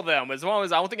have all of them, as long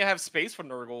as I don't think I have space for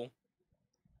Nurgle.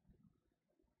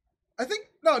 I think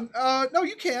no,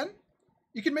 you can.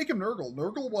 You can make him Nurgle.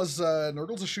 Nurgle's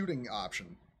a shooting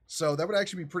option, so that would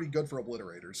actually be pretty good for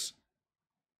obliterators.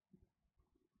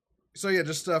 So yeah,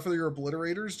 just for your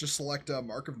obliterators, just select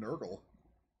Mark of Nurgle.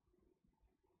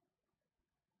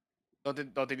 Don't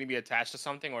they need to be attached to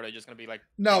something, or are they just gonna be like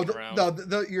No, hanging around?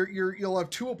 you'll have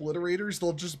two obliterators.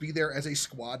 They'll just be there as a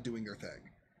squad doing their thing.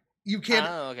 You can't.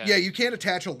 Oh, okay. Yeah, you can't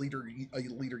attach a leader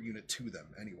unit to them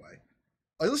anyway.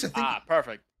 At least I think.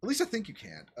 Perfect. At least I think you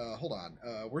can. Hold on.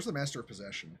 Where's the Master of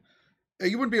Possession?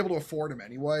 You wouldn't be able to afford him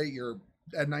anyway. You're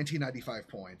at 1995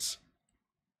 points.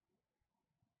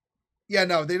 Yeah,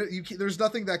 no, there's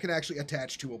nothing that can actually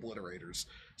attach to obliterators.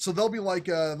 So they'll be like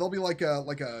a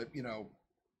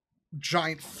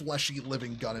giant fleshy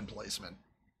living gun emplacement.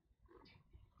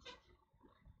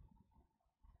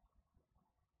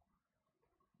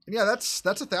 And yeah, that's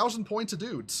 1,000 points of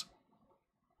dudes.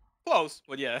 Close,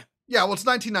 but yeah. Yeah, well, it's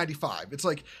 1995. It's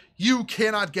like you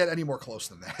cannot get any more close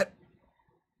than that.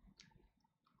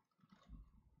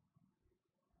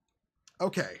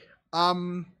 Okay.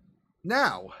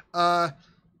 Now,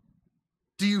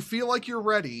 do you feel like you're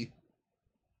ready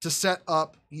to set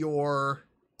up your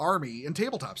army in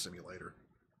Tabletop Simulator?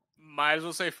 Might as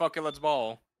well say fuck it, let's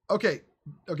ball. Okay.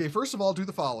 First of all, do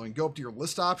the following: go up to your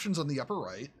list options on the upper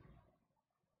right.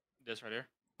 This right here.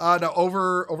 No,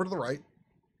 over to the right,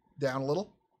 down a little,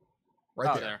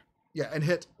 right there. Yeah, and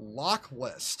hit lock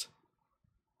list.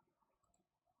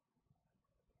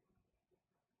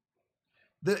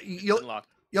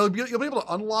 You'll be able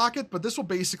to unlock it, but this will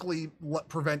basically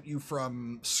prevent you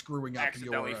from screwing up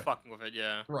accidentally fucking with it.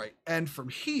 Yeah. Right, and from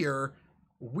here,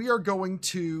 we are going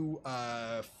to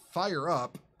fire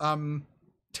up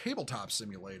Tabletop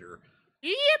Simulator.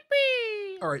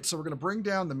 Yippee! All right, so we're going to bring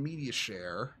down the media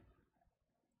share.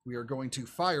 We are going to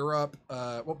fire up.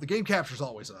 Well, the game capture is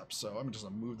always up, so I'm just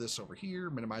going to move this over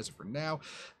here, minimize it for now.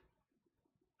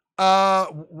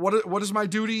 What is my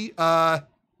duty?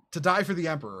 To die for the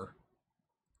Emperor.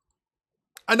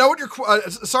 I know what you're.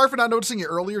 Sorry for not noticing it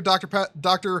earlier, Dr.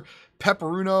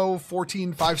 Pepperuno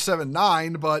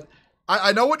 14579, but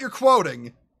I know what you're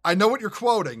quoting. I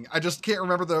just can't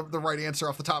remember the right answer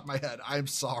off the top of my head. I'm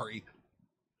sorry.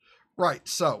 Right,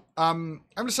 so I'm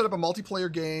gonna set up a multiplayer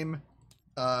game.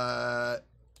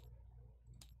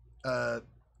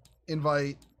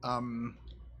 Invite.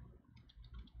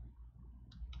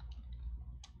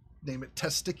 Name it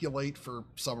Testiculate for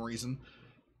some reason.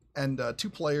 And 2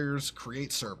 players,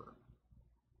 create server.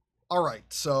 All right,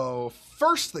 so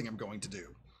first thing I'm going to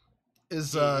do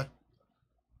is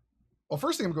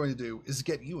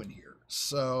get you in here.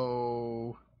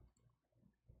 So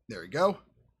there you go.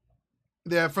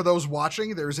 Yeah, for those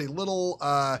watching, there's a little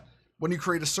when you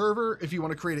create a server, if you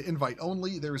want to create an invite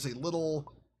only, there's a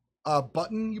little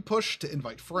button you push to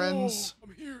invite friends. Oh,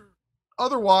 I'm here.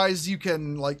 Otherwise, you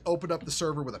can like open up the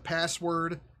server with a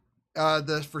password.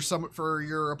 For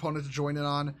your opponent to join in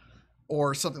on,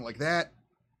 or something like that.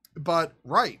 But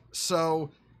right,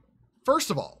 so first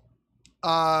of all,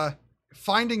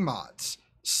 finding mods.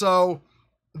 So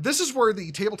this is where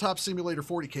the Tabletop Simulator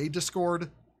 40K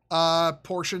Discord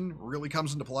portion really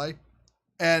comes into play,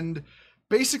 and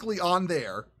basically on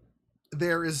there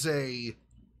is a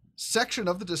section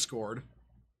of the Discord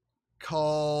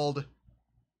called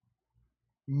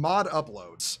Mod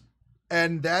Uploads,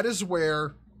 and that is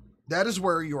where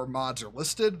your mods are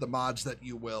listed, the mods that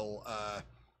you will,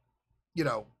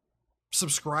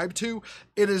 subscribe to.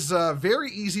 It is very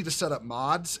easy to set up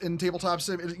mods in Tabletop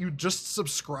Sim. You just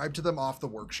subscribe to them off the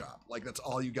workshop. Like, that's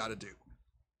all you got to do.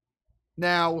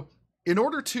 Now, in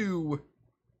order to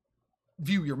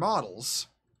view your models,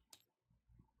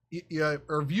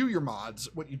 or view your mods,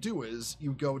 what you do is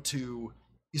you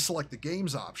select the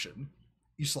games option,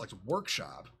 you select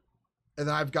workshop, and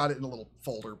then I've got it in a little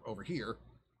folder over here.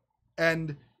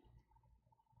 And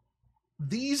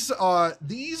these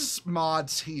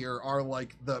mods here are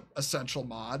like the essential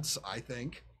mods, I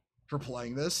think, for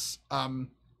playing this.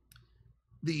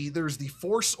 There's the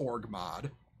Force Org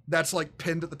mod that's like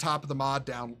pinned at the top of the mod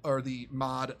down, or the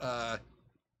mod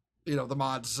the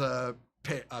mod's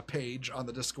page on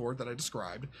the Discord that I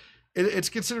described. It's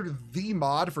considered the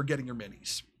mod for getting your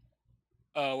minis.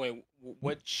 Wait,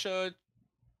 which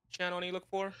channel do you look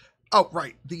for? Oh,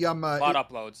 right. The mod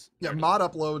uploads. Yeah, mod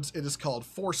uploads. It is called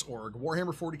Force Org,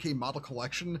 Warhammer 40k model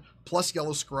collection, plus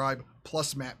Yellow Scribe,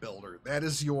 plus Map Builder. That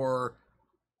is your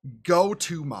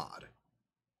go-to mod.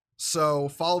 So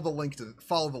follow the link to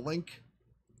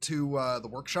the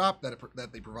workshop that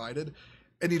they provided,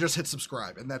 and you just hit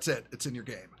subscribe, and that's it. It's in your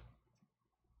game.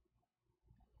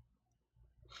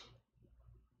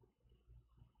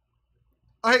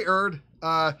 Hey, Erd.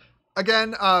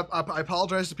 Again, I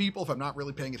apologize to people if I'm not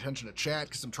really paying attention to chat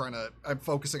because I'm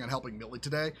focusing on helping Millie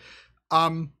today.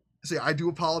 So yeah, I do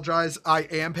apologize. I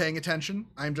am paying attention.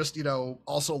 I'm just,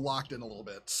 also locked in a little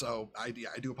bit. So I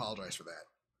do apologize for that.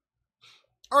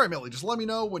 All right, Millie, just let me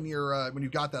know when you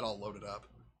got that all loaded up.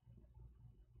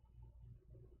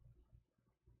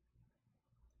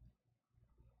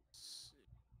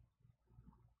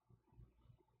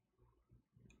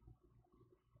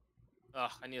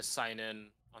 I need to sign in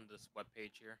on this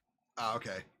webpage here. Ah,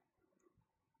 okay.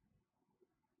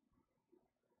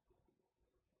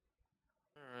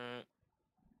 Alright.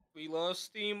 We love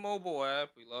Steam mobile app.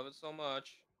 We love it so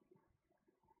much.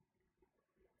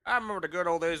 I remember the good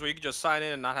old days where you could just sign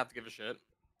in and not have to give a shit.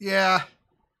 Yeah.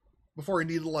 Before you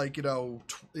needed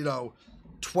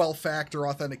 12-factor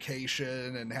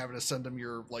authentication and having to send them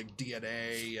your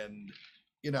DNA and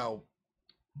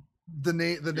the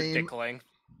name Dick length.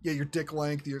 Yeah, your dick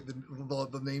length,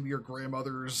 the name of your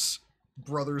grandmother's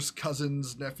brother's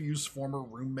cousin's nephew's former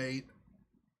roommate.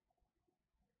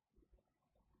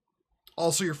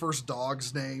 Also your first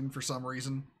dog's name for some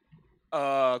reason.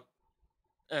 And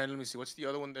let me see, what's the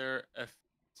other one there?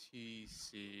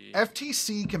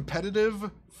 FTC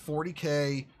competitive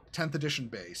 40k 10th edition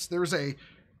base. There is a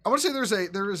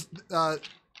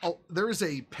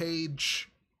page,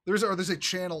 there's a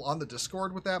channel on the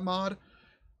Discord with that mod.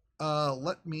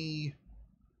 Let me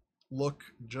look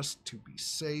just to be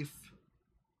safe.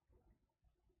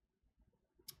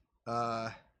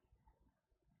 My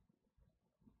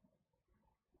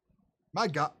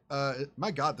God,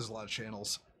 there's a lot of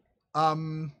channels.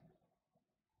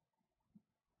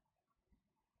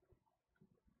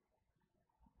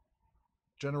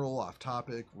 General, off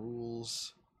topic,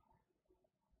 rules.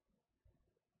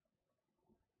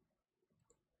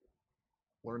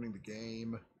 Learning the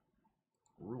game.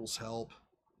 Rules help.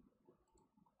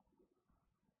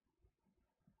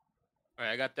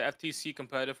 Alright, I got the FTC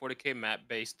competitive 40k map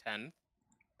base 10.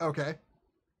 Okay.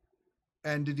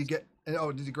 And did you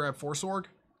grab Force Org?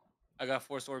 I got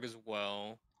Force Org as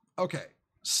well. Okay.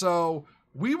 So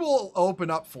we will open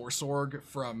up Force Org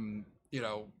from,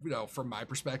 from my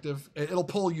perspective. It'll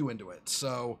pull you into it.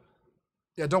 So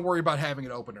yeah, don't worry about having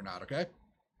it open or not, okay?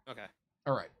 Okay.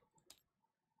 All right.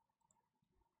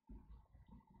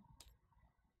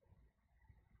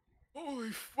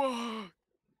 Holy fuck.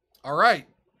 All right.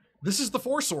 This is the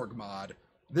Force Org mod.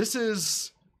 This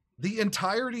is the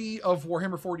entirety of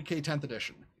Warhammer 40k 10th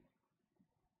edition.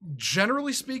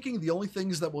 Generally speaking, the only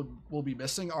things that will be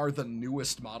missing are the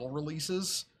newest model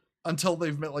releases until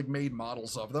they've made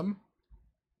models of them.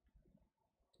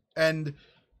 And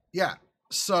yeah,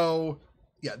 so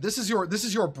yeah, this is your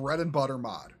bread and butter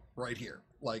mod right here.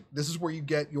 This is where you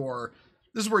get you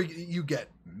get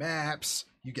maps,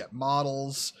 you get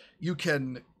models, you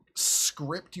can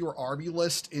script your army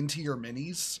list into your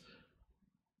minis.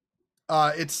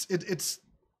 It's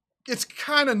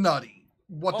kind of nutty.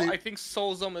 I think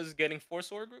Soulzum is getting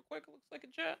Force Org real quick. It looks like a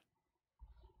chat.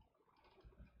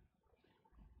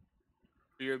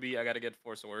 BRB, I gotta get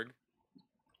Force Org.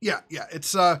 Yeah,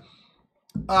 it's yeah,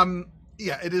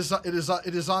 it is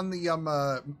on the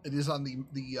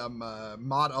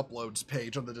mod uploads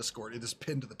page on the Discord. It is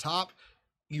pinned to the top.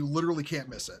 You literally can't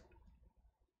miss it.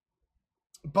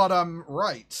 But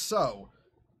right, so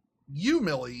you,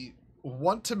 Millie,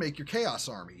 want to make your Chaos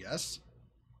Army, yes?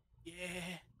 Yeah.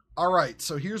 All right,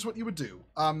 so here's what you would do.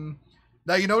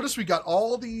 Now you notice we got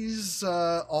all these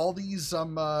armies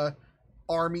on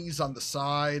the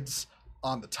sides,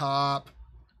 on the top.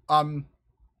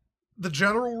 The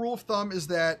general rule of thumb is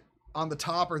that on the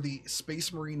top are the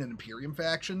Space Marine and Imperium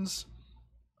factions.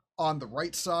 On the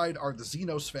right side are the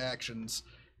Xenos factions.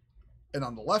 And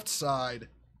on the left side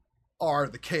are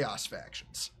the Chaos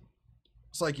factions.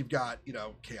 It's like you've got,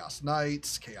 Chaos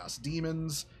Knights, Chaos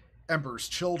Demons, Emperor's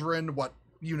Children, what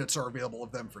units are available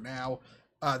of them for now.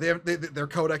 Their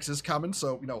codex is coming,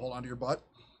 so, hold on to your butt.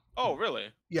 Oh, really?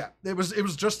 Yeah, it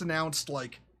was just announced,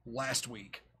 last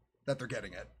week that they're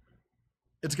getting it.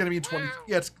 It's going to be in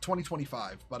it's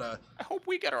 2025, but I hope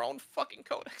we get our own fucking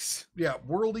codex. Yeah,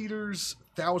 World Eaters,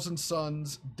 Thousand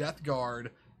Suns, Death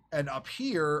Guard, and up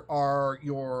here are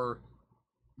your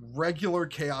regular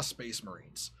Chaos Space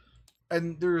Marines.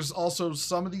 And there's also,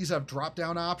 some of these have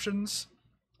drop-down options.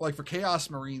 Like for Chaos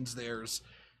Marines, there's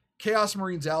Chaos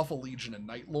Marines Alpha Legion and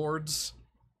Night Lords.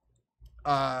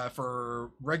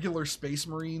 For regular Space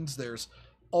Marines, there's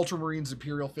Ultramarines,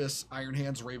 Imperial Fists, Iron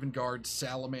Hands, Raven Guards,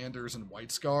 Salamanders, and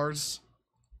White Scars.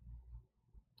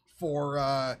 For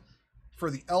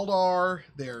the Eldar,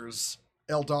 there's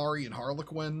Eldari and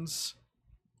Harlequins.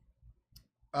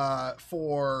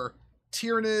 For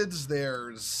Tyranids,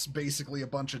 there's basically a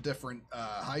bunch of different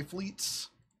Hive Fleets.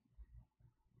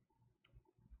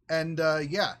 And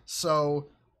yeah, so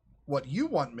what you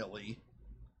want, Millie,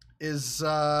 is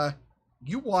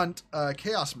you want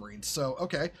Chaos Marines. So,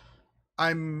 okay.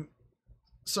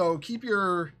 So keep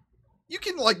your... You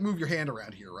can, move your hand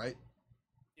around here, right?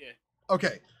 Yeah.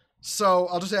 Okay. So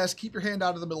I'll just ask, keep your hand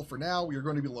out of the middle for now. We are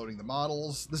going to be loading the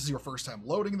models. This is your first time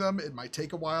loading them. It might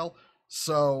take a while.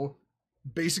 So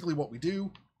basically what we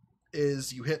do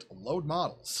is you hit load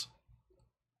models.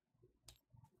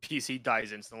 PC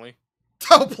dies instantly.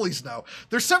 Oh, please no.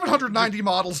 There's 790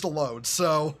 models to load,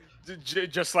 so...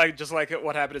 Just like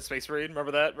what happened in Space Marine.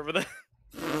 Remember that?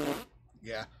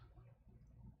 Yeah.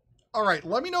 All right,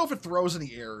 let me know if it throws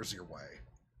any errors your way.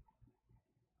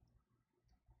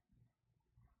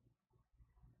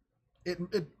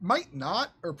 It might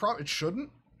not, or probably it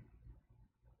shouldn't.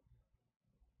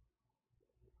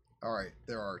 All right,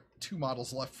 there are 2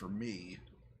 models left for me.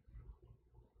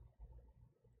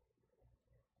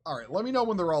 All right, let me know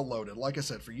when they're all loaded. Like I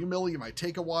said, for you, Millie, it might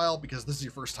take a while because this is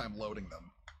your first time loading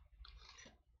them.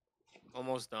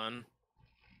 Almost done.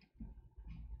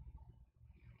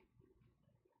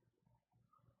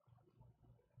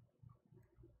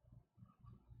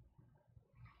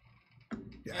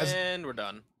 Yeah, And we're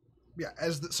done. Yeah,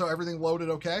 so everything loaded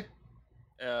okay?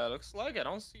 Looks like I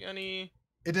don't see any...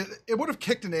 It would have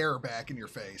kicked an error back in your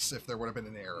face if there would have been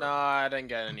an error. No, I didn't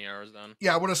get any errors done.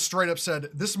 Yeah, I would have straight up said,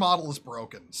 this model is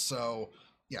broken. So,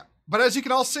 yeah. But as you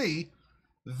can all see,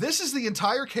 this is the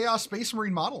entire Chaos Space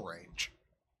Marine model range.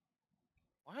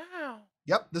 Wow.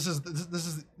 Yep, this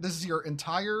is your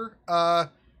entire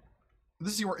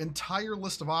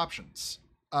list of options.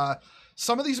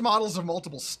 Some of these models have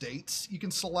multiple states you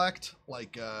can select.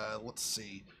 Let's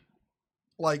see.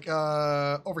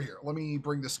 Over here. Let me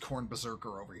bring this Khorne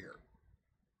Berserker over here.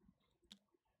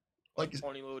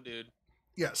 Horny little dude.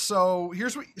 Yeah, so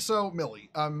Millie,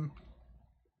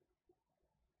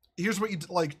 here's what you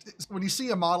when you see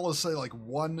a model is say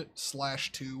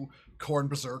 1/2 Khorne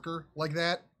Berserker like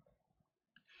that.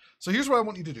 So here's what I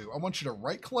want you to do. I want you to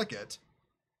right click it,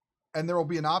 and there will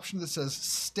be an option that says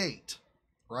state,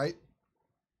 right?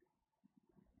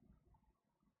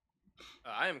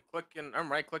 I'm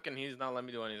right clicking. He's not letting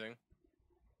me do anything.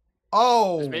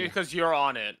 Oh, Maybe because you're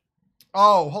on it.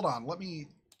 Oh, hold on. Let me.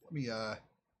 Can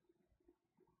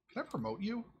I promote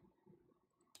you?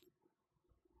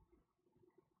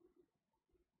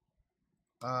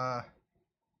 All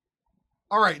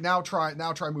right. Now try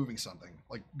moving something.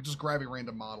 Just grab a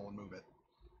random model and move it.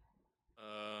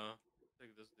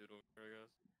 Take this dude over here, I guess.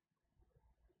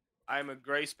 I'm a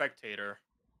gray spectator.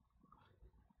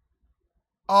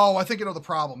 Oh, I think I know the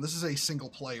problem. This is a single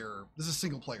player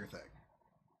thing.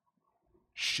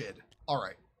 Shit. All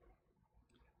right.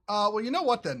 Well, you know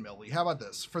what then, Millie? How about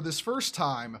this? For this first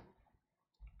time,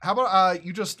 how about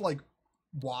you just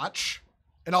watch,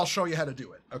 and I'll show you how to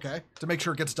do it, okay? To make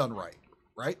sure it gets done right,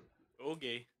 right?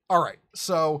 Okay. All right.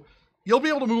 So you'll be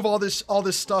able to move all this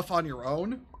stuff on your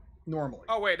own normally.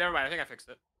 Oh wait, never mind. I think I fixed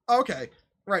it. Okay.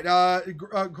 Right.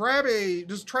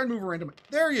 Just try and move a random.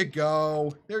 There you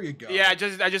go. Yeah, I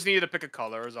just needed to pick a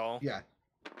color is all. Yeah.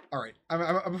 All right.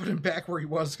 I'm putting him back where he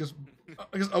was because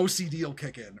OCD will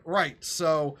kick in. Right.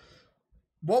 So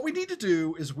what we need to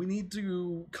do is we need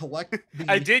to collect the...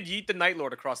 I did yeet the Night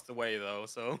Lord across the way though,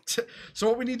 so... So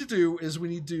what we need to do is we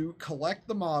need to collect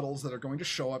the models that are going to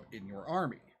show up in your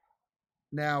army.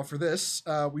 Now for this,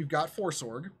 we've got Force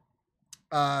Org.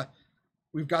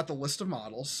 We've got the list of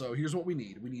models, so here's what we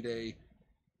need. We need a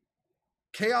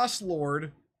Chaos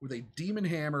Lord with a Demon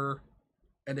Hammer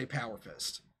and a Power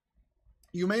Fist.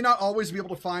 You may not always be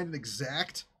able to find an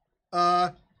exact,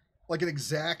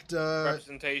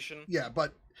 representation. Yeah,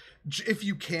 but if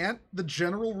you can't, the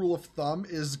general rule of thumb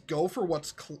is go for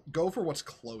what's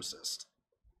closest.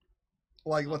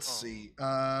 Like, let's see.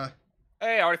 Hey,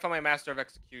 I already found my Master of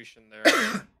Execution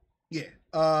there. Yeah.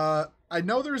 I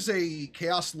know there's a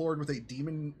Chaos Lord with a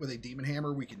demon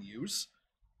hammer we can use.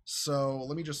 So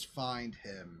let me just find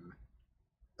him.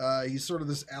 He's sort of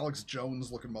this Alex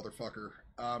Jones looking motherfucker.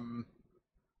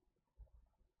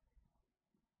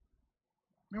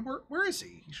 Man, where is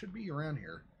he? He should be around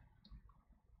here.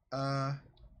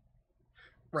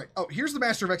 Right. Oh, here's the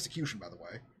Master of Execution, by the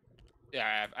way.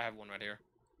 Yeah, I have one right here.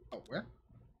 Oh, where?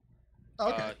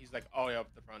 Okay. He's like all the way up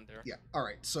the front there. Yeah. All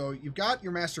right. So you've got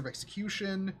your Master of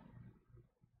Execution.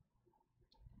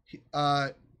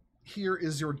 Here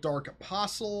is your Dark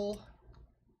Apostle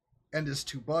and his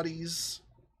two buddies.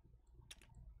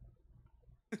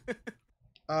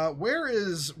 Where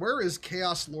is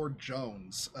Chaos Lord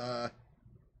Jones?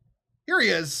 Here he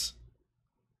is.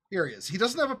 Here he is. He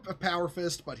doesn't have a Power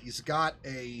Fist, but he's got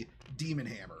a Demon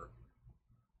Hammer.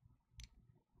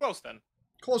 Close then.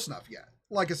 Close enough, yeah.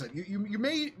 Like I said, you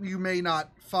may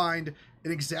not find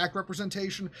an exact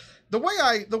representation.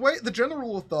 The general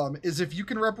rule of thumb is if you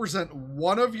can represent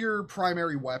one of your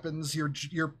primary weapons, you're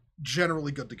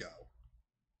generally good to go.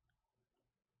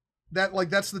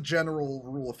 That's the general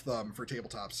rule of thumb for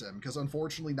tabletop sim, because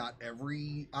unfortunately not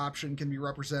every option can be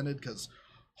represented, because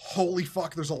holy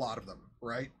fuck, there's a lot of them,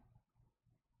 right?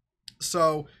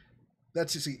 So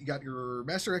that's, you see, you got your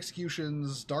Master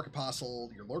Executions, Dark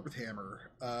Apostle, your Lord with Hammer.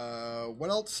 What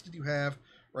else did you have?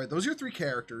 Right, those are your three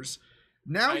characters.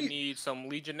 Now I need some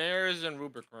Legionnaires and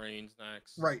Rubric Marines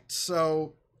next. Right,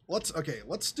 so let's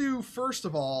do, first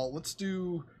of all, let's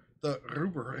do the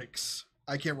rubrics.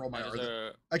 I can't roll my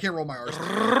R. I can't roll my R.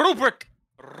 Rubric.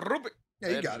 Yeah,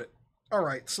 you got it. All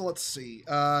right, so let's see.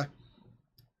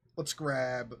 Let's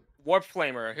grab Warp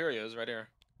Flamer. Here he is, right here.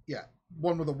 Yeah,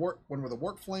 one with a warp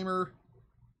flamer.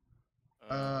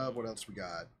 What else we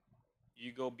got?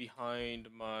 You go behind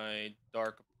my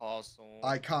Dark Apostle.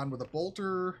 Icon with a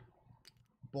bolter.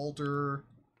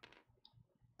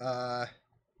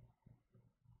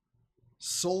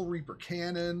 Soul Reaper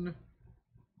cannon.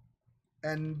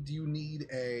 And you need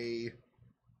a,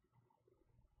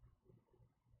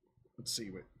 let's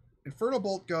see, wait. Inferno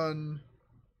bolt gun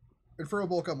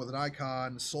with an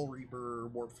icon, Soul Reaper,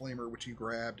 Warp Flamer, which you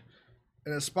grabbed,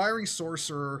 an Aspiring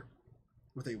Sorcerer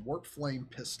with a Warp Flame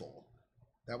pistol.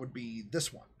 That would be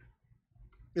this one.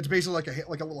 It's basically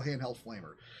like a little handheld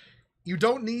flamer. You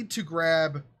don't need to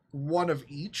grab one of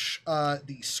each.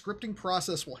 The scripting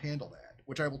process will handle that,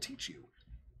 which I will teach you.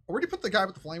 Where'd you put the guy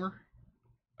with the flamer?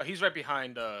 He's right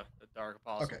behind the Dark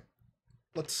Apostle. Okay.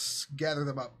 Let's gather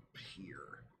them up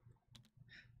here.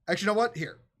 Actually, you know what?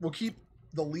 Here. We'll keep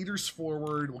the leaders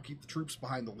forward. We'll keep the troops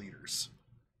behind the leaders.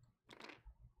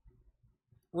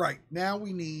 Right. Now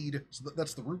we need... So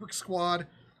that's the Rubric Squad.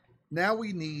 Now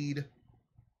we need...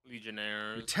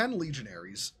 Legionnaires. 10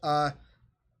 Legionaries.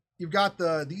 You've got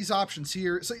these options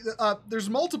here. So there's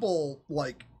multiple,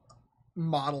 like,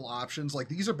 model options. Like,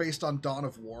 these are based on Dawn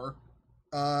of War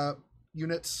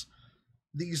units.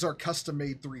 These are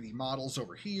custom-made 3D models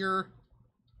over here.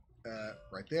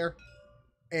 Right there.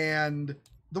 And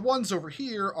the ones over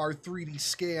here are 3D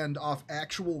scanned off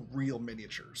actual real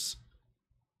miniatures.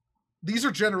 These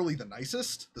are generally the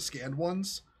nicest, the scanned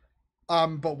ones.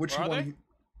 But which one?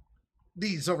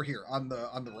 These over here on the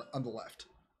left.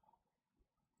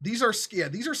 These are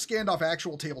scanned off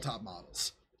actual tabletop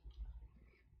models.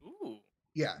 Ooh.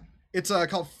 Yeah, it's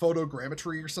called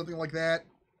photogrammetry or something like that.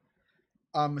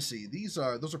 Let's see. Those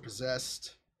are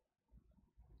possessed.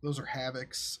 Those are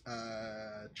havocs.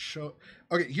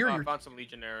 Okay, here I found some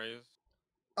Legionaries.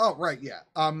 Oh right, yeah.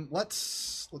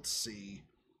 Let's see.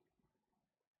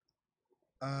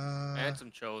 And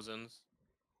some Chosens.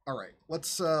 All right,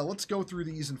 let's go through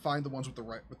these and find the ones with the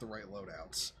right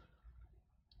loadouts.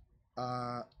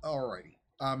 Alrighty.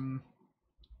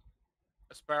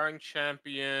 Aspiring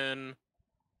Champion.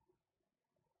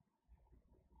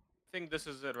 I think this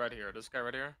is it right here. This guy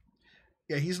right here.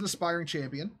 Yeah, he's an aspiring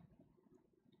champion.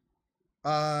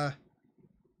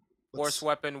 Force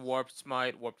Weapon, Warp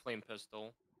Smite, Warp Flame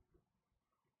Pistol.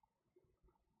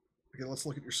 Okay, let's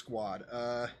look at your squad.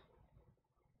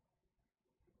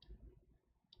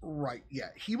 Right, yeah,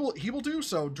 he will do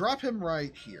so. Drop him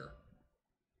right here.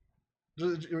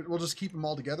 We'll just keep them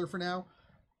all together for now.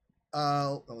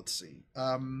 Let's see.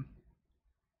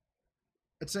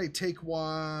 Let's say take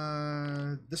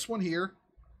this one here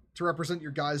to represent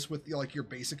your guys with like your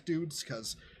basic dudes,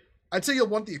 because I'd say you'll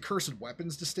want the accursed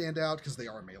weapons to stand out because they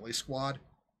are a melee squad.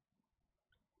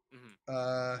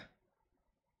 Mm-hmm.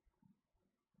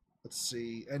 Let's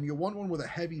see. And you'll want one with a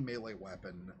heavy melee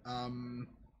weapon.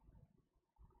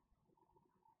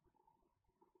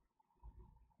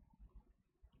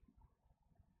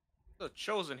 The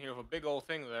chosen here with a big old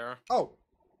thing there. Oh.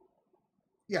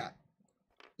 Yeah.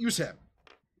 Use him.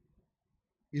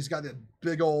 He's got that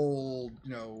big old,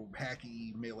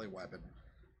 hacky melee weapon.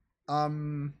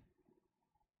 Oh,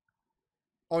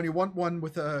 and you want one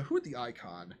with who with the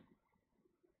icon?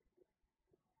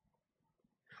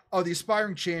 Oh, the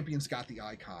aspiring champion's got the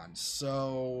icon.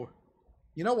 So,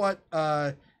 you know what?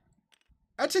 I'd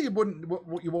say you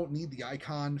won't need the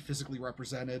icon physically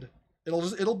represented.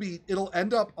 It'll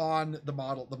end up on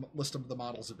the list of the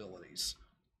model's abilities.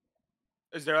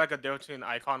 Is there like a difference between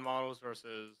icon models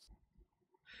versus?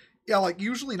 Yeah, like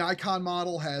usually an icon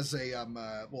model has a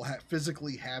will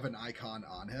physically have an icon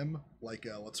on him. Like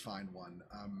let's find one.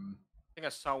 I think I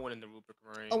saw one in the Rubric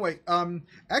Marine. Oh wait,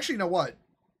 actually, you know what?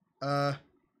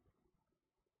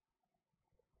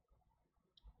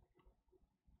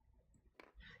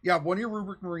 Yeah, one of your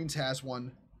Rubric Marines has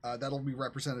one. That'll be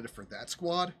representative for that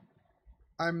squad.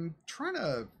 I'm trying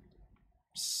to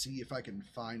see if I can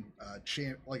find a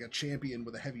champion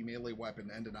with a heavy melee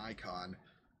weapon and an icon.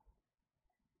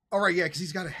 All right, yeah, because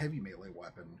he's got a heavy melee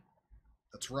weapon.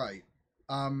 That's right.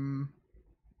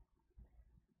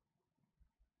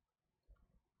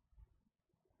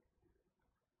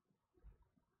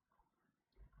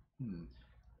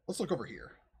 Let's look over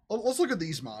here. Let's look at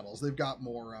these models. They've got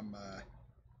more a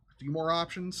few more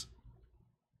options.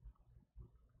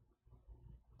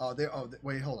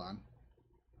 Wait, hold on.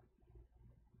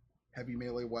 Heavy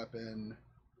melee weapon.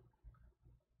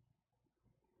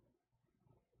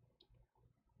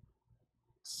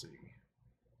 Let's see.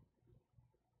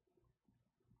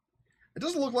 It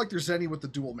doesn't look like there's any with the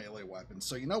dual melee weapon.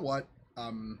 So you know what?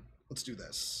 Let's do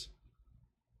this.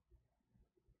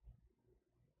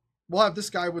 We'll have this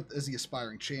guy as the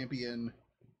aspiring champion.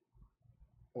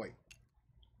 Oh, wait.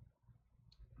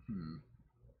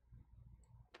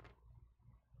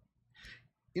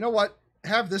 You know what?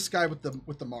 Have this guy with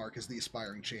the mark as the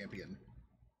aspiring champion.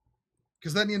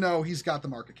 Because then he's got the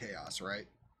mark of chaos, right?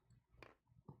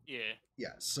 Yeah.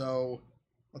 Yeah, so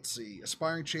let's see.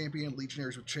 Aspiring champion,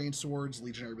 legionaries with chain swords,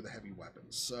 legionary with a heavy weapon.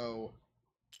 So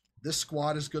this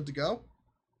squad is good to go.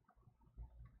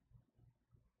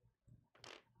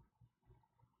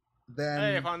 Then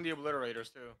Hey, I found the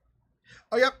obliterators too.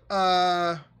 Oh yep.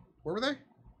 Where were they?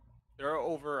 They're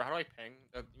over. How do I ping?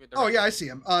 Oh yeah, I see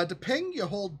them. To ping, you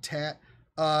hold tab.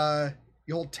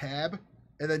 You hold tab,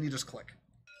 and then you just click.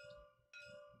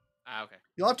 Ah, okay.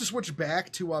 You'll have to switch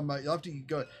back to You'll have to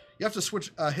go. You have to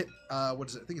switch. Hit. What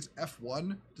is it? I think it's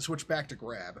F1 to switch back to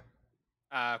grab.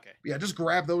 Ah, okay. Yeah, just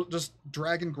grab those. Just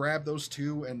drag and grab those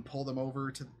two and pull them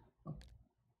over to.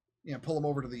 Yeah, pull them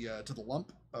over to the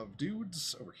lump of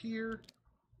dudes over here.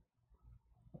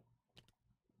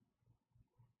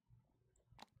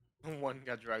 One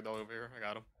got dragged all over here. I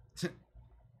got him.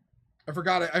 I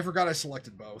forgot I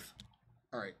selected both.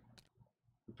 All right.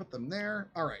 We put them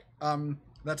there. All right.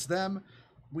 That's them.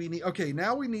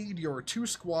 Now we need your two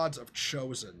squads of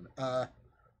chosen.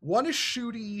 One is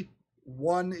shooty,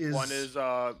 one is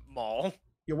Maul.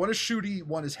 Yeah, one is shooty,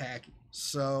 one is hacky.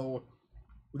 So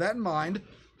with that in mind,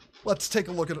 let's take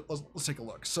a look at it. Let's take a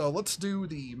look. So let's do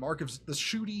the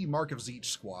shooty Mark of Zeech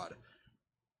squad.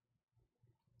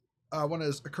 One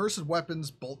is accursed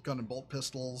weapons, bolt gun, and bolt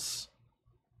pistols.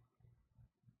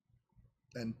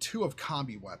 And two of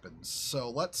combi weapons. So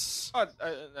let's. Oh,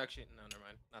 actually, no, never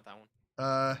mind. Not that one.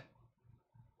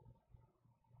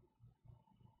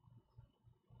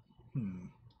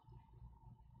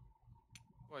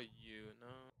 What you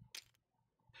know?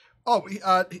 Oh,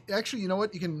 actually, you know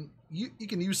what? You can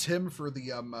use him for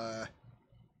the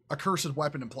accursed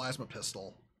weapon and plasma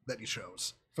pistol that you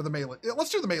chose for the melee.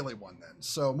 Let's do the melee one then.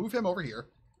 So move him over here.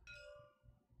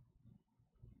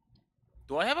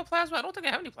 Do I have a plasma? I don't think I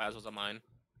have any plasmas on mine.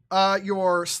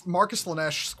 Your Marcus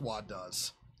Lanesh squad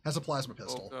has a plasma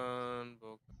pistol.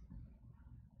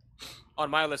 On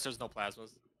my list, there's no plasmas.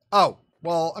 Oh,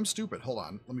 well, I'm stupid. Hold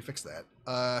on, let me fix that.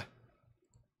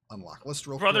 Unlock list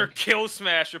real Brother quick. Kill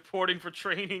Smash reporting for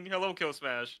training. Hello, Kill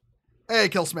Smash. Hey,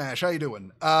 Kill Smash, how you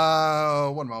doing?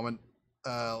 One moment.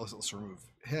 Let's remove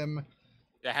him.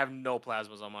 I have no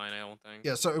plasmas on mine, I don't think.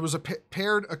 Yeah, so it was a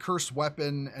paired accursed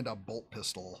weapon and a bolt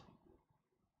pistol.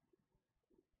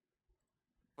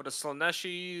 For the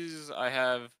Slaneshis, I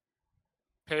have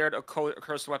paired a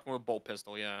cursed weapon with bolt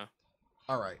pistol, yeah.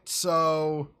 Alright,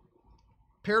 so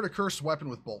paired a cursed weapon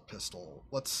with bolt pistol.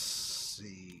 Let's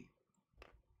see.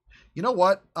 You know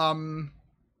what?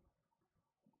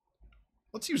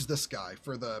 Let's use this guy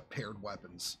for the paired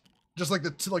weapons. Just like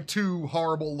the two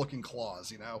horrible looking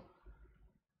claws, you know.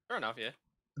 Fair enough, yeah.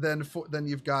 Then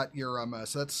you've got your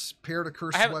so that's paired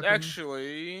accursed I have weapon.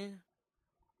 actually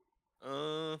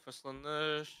Power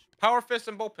Fist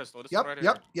and Bolt Pistol. This one right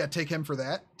Yep. here. Yeah, take him for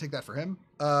that. Take that for him.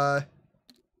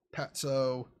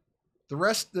 So the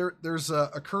rest there's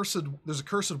a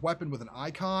cursed weapon with an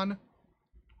icon.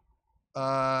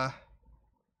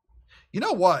 You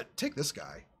know what? Take this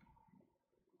guy.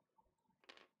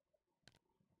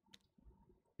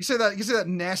 You say that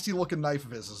nasty looking knife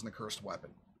of his is an accursed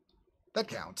weapon. That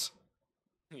counts.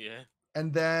 Yeah.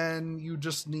 And then you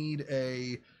just need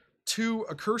two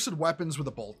accursed weapons with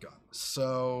a bolt gun.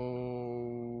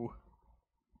 So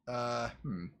a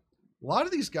lot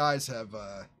of these guys have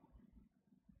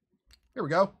here we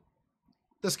go.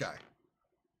 This guy.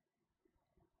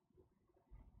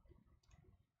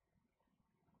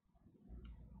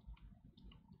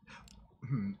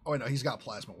 Oh no, he's got a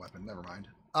plasma weapon. Never mind.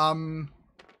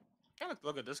 Kind of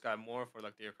look at this guy more for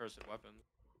like the accursed weapon.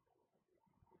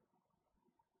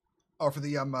 Oh, for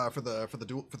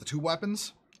the two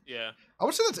weapons. Yeah. I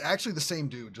would say that's actually the same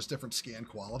dude, just different scan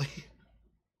quality.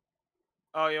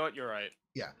 Oh, you know what? You're right.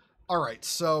 Yeah. All right.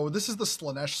 So this is the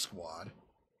Slanesh squad.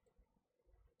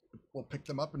 We'll pick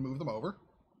them up and move them over.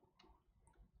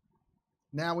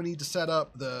 Now we need to set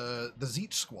up the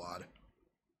Zeech squad.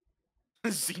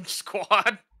 Zeech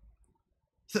squad.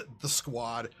 The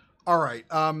squad. All right.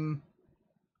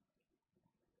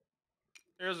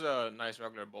 Here's a nice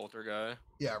regular bolter guy.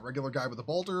 Yeah, regular guy with a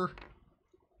bolter.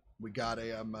 We got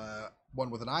a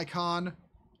one with an icon.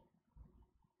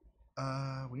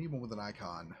 We need one with an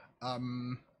icon. How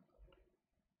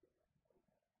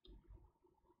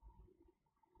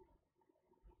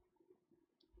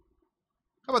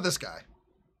about this guy?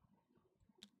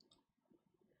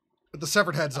 With the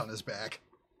severed heads on his back.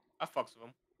 I fucks with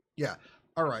him. Yeah.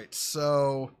 All right.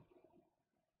 So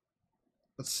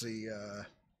let's see.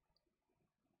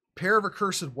 Pair of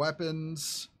accursed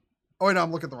weapons. Oh wait, no,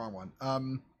 I'm looking at the wrong one.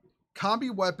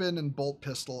 Combi weapon and bolt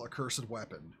pistol, accursed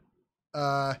weapon.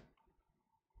 I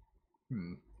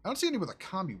don't see any with a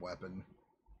combi weapon.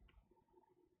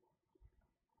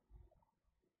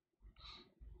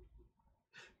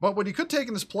 But what you could take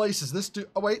in this place is this dude.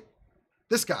 Oh wait,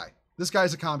 this guy. This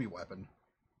guy's a combi weapon.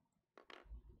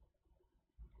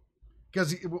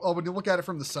 Because when you look at it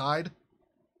from the side,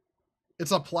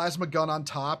 it's a plasma gun on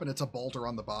top and it's a bolter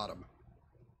on the bottom.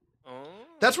 Oh.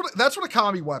 That's what a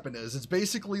combi weapon is. It's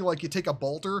basically like you take a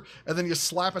bolter and then you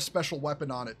slap a special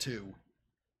weapon on it too.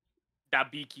 Da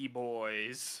Beaky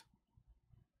boys.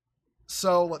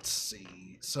 So let's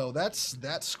see. So that's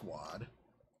that squad.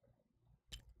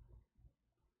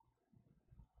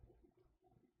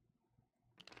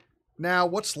 Now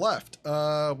what's left?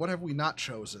 What have we not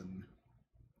chosen?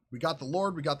 We got the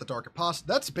Lord. We got the Dark Apostle.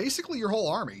 That's basically your whole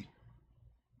army.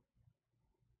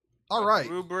 All right.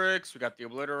 Rubrics. We got the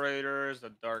Obliterators,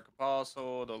 the Dark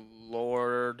Apostle, the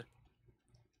Lord,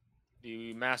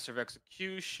 the Master of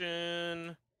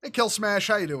Execution. Hey, Kill Smash,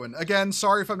 how you doing? Again,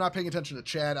 sorry if I'm not paying attention to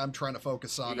chat. I'm trying to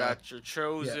focus on. You got your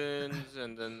Chosens,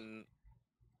 and then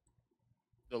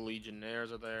the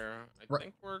Legionnaires are there. I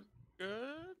think we're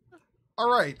good. All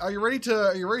right. Are you ready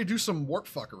to do some warp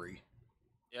fuckery?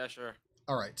 Yeah, sure.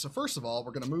 All right. So first of all,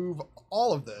 we're gonna move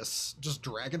all of this, just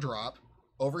drag and drop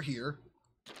over here.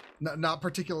 Not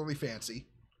particularly fancy.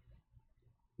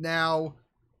 Now,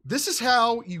 this is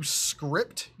how you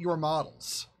script your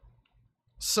models.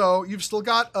 So you've still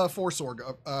got a Force Org,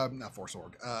 not Force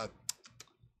Org,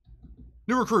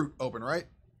 New Recruit open, right?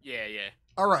 Yeah, yeah.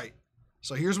 All right.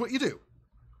 So here's what you do.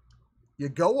 You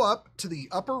go up to the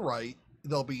upper right.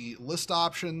 There'll be list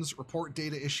options, report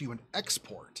data issue, and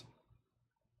export.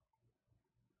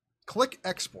 Click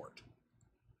export.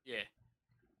 Yeah.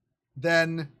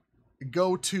 Then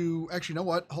go to, actually, you know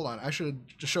what? Hold on. I should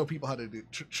just show people how to do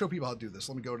this.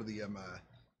 Let me go to the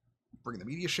bring the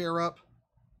media share up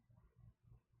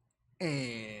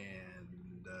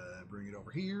and bring it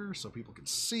over here so people can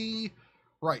see.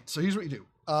 Right. So here's what you do.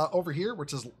 Over here where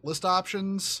it says list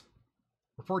options,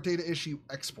 report data issue,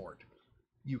 export.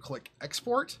 You click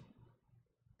export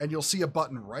and you'll see a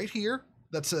button right here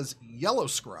that says yellow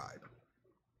scribe.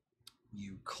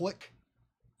 You click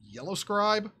yellow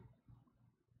scribe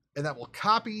and that will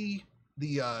copy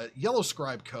the yellow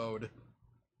scribe code.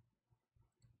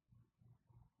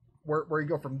 Where you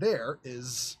go from there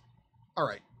is, all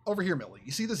right, over here, Millie.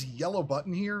 You see this yellow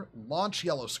button here? Launch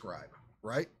yellow scribe,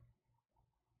 right?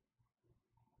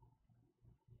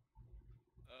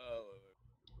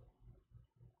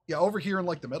 Yeah, over here in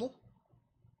like the middle.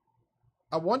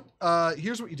 I want.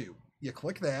 Here's what you do. You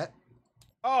click that.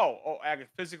 Oh,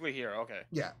 physically here. Okay.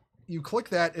 Yeah. You click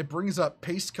that. It brings up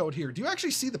paste code here. Do you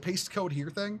actually see the paste code here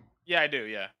thing? Yeah, I do.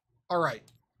 Yeah. All right.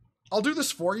 I'll do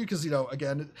this for you because,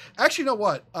 again, actually, you know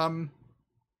what?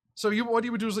 So what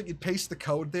you would do is like you'd paste the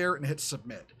code there and hit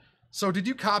submit. So did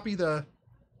you copy the?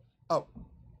 Oh.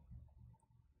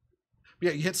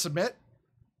 Yeah, you hit submit.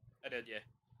 I did. Yeah.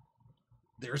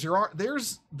 There's your there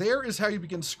is how you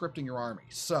begin scripting your army.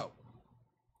 So,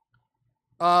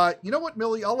 you know what,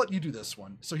 Millie? I'll let you do this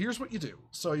one. So here's what you do.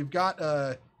 So you've got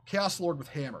Chaos Lord with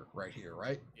hammer right here,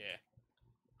 right? Yeah.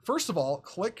 First of all,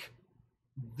 click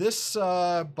this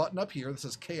button up here that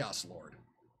says Chaos Lord.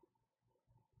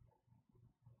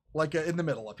 Like in the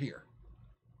middle up here.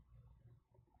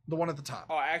 The one at the top.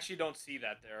 Oh, I actually don't see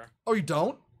that there. Oh, you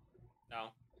don't? No.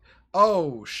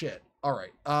 Oh, shit. All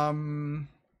right. All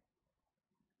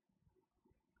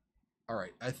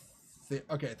right.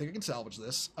 Okay, I think I can salvage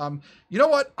this. You know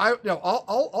what?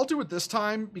 I'll do it this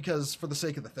time because for the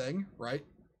sake of the thing, right?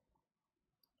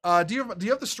 Do you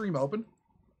have the stream open?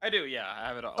 I do, yeah. I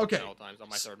have it open Okay. at all times on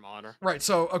my third monitor. Right.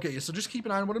 So just keep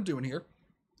an eye on what I'm doing here.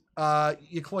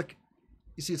 You click.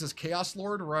 You see it says Chaos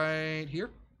Lord right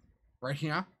here, right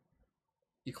here.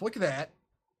 You click that,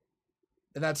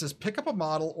 and that says pick up a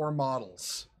model or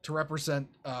models to represent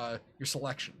your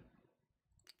selection.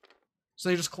 So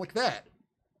you just click that,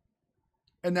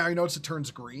 and now you notice it turns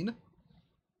green.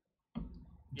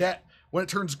 That when it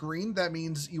turns green, that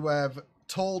means you have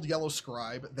told Yellow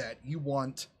Scribe that you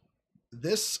want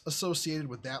this associated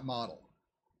with that model.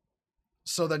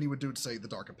 So then you would do, say, the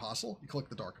Dark Apostle. You click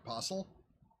the Dark Apostle.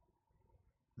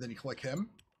 Then you click him.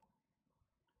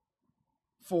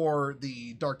 For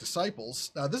the Dark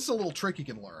Disciples, now this is a little trick you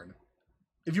can learn.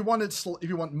 If you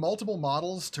want multiple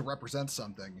models to represent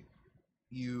something,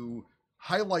 you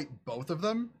highlight both of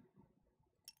them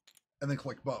and then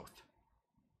click both.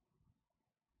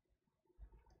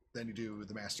 Then you do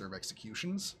the Master of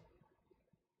Executions.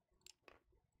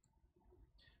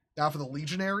 Now for the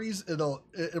Legionaries,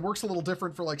 it works a little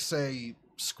different for, like, say,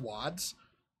 squads,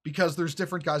 because there's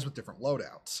different guys with different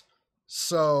loadouts.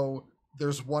 So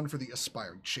there's one for the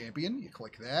Aspiring Champion. You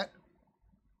click that.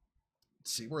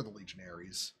 Let's see, where are the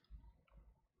Legionaries?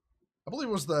 I believe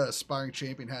it was the Aspiring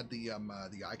Champion had the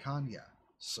icon. Yeah.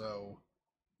 So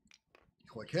you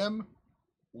click him.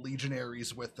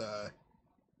 Legionaries with a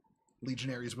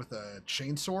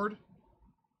chainsword.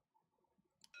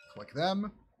 Click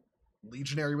them.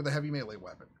 Legionary with a heavy melee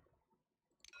weapon.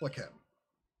 Click him.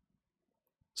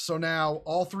 So now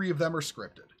all three of them are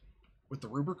scripted. With the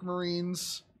Rubric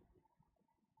Marines,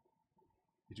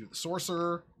 you do the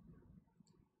Sorcerer.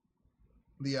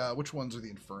 Which ones are the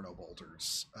Inferno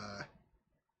Bolters?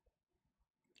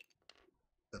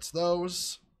 That's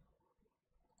those.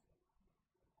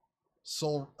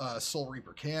 Soul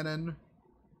Reaper Cannon.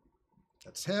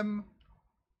 That's him.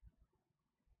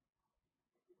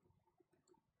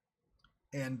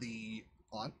 And the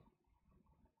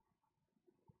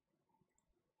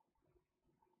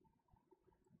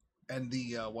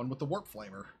one with the Warp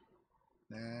Flamer.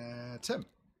 That's him.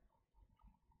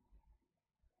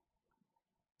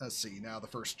 Let's see. Now the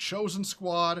first Chosen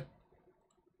Squad.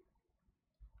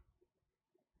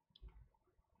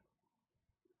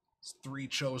 It's 3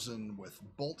 Chosen with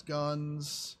bolt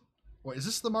guns. Wait, is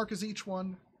this the mark as each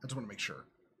one? I just want to make sure.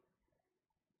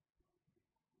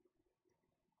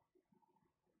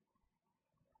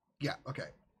 Yeah, okay.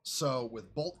 So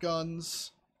with bolt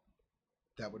guns,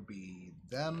 that would be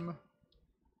them.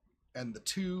 And the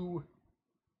 2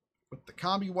 with the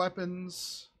combi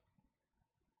weapons,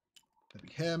 that'd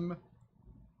be him.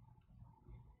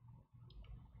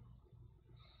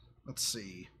 Let's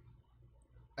see.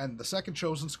 And the second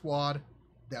Chosen Squad,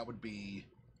 that would be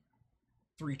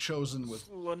 3 Chosen with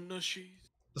the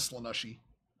Slanushi.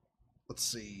 Let's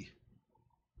see.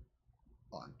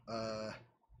 On.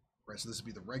 Right, so this would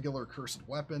be the regular cursed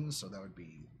weapons, so that would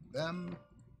be them.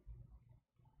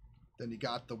 Then you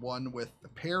got the one with the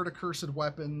paired accursed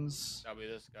weapons. That'll be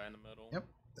this guy in the middle. Yep,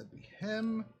 that'd be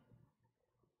him.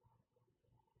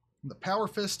 And the Power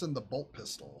Fist and the Bolt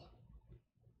Pistol.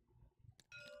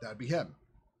 That'd be him.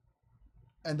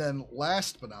 And then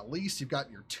last but not least, you've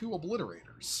got your 2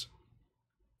 Obliterators.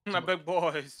 My big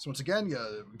boys. So once again,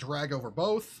 you drag over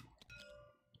both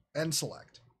and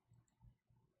select.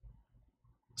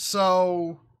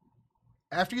 So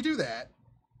after you do that,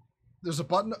 there's a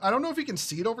button. I don't know if you can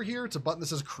see it over here. It's a button that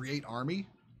says Create Army.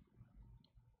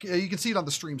 You can see it on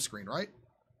the stream screen, right?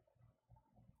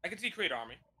 I can see Create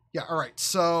Army. Yeah, all right.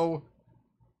 So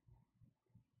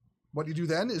what you do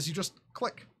then is you just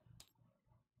click.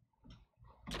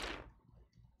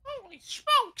 Holy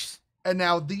smokes! And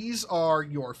now these are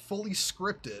your fully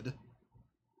scripted.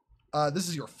 This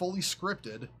is your fully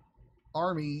scripted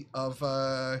army of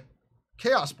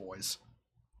Chaos Boys.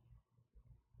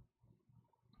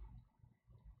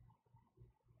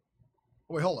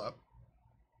 Wait, hold up.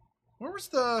 Where's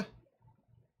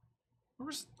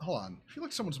hold on. I feel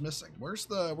like someone's missing. Where's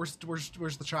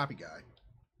the choppy guy?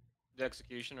 The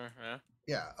executioner, yeah.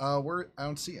 Yeah, I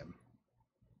don't see him.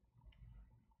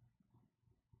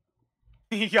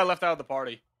 He got left out of the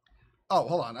party. Oh,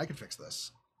 hold on. I can fix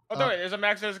this. Oh, no, wait, there's a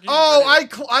max executioner. Oh, right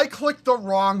I clicked the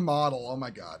wrong model. Oh my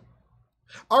god.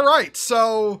 All right,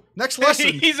 so next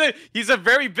lesson. he's a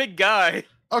very big guy.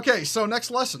 Okay, so next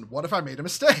lesson. What if I made a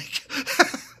mistake?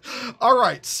 All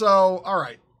right, so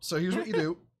here's what you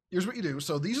do. Here's what you do.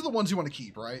 So these are the ones you want to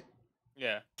keep, right?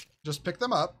 Yeah. Just pick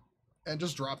them up and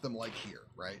just drop them like here,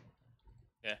 right?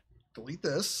 Yeah. Delete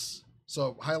this.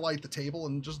 So highlight the table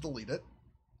and just delete it.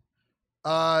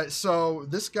 So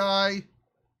this guy,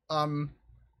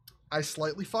 I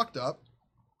slightly fucked up.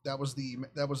 That was the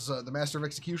Master of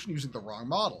Execution using the wrong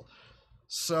model.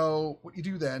 So what you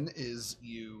do then is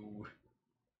you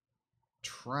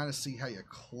try to see how you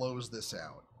close this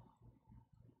out.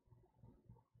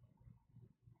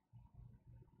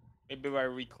 Maybe by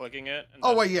re-clicking it. And Oh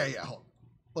then... wait, yeah. Hold on.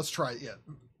 Let's try it. Yeah,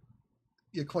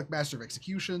 you click Master of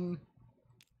Execution.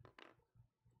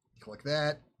 Click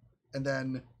that, and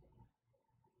then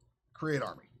create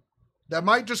army. That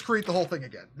might just create the whole thing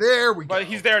again. There we go. But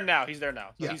he's there now. He's there now.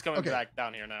 So Yeah, he's coming okay. back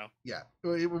down here now. Yeah,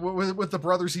 with the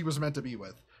brothers he was meant to be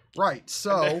with. Right.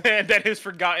 So And then his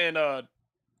forgotten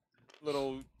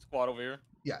little squad over here.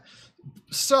 yeah.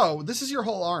 So this is your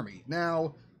whole army.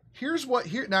 Now here's what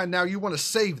now you want to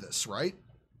save this, right?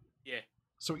 Yeah.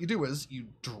 So what you do is you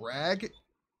drag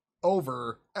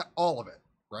over all of it,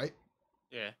 right?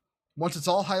 Yeah. Once it's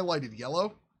all highlighted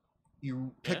yellow,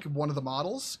 you pick one of the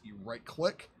models, you right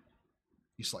click,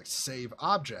 you select save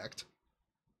object,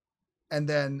 and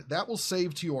then that will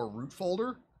save to your root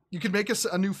folder. You can make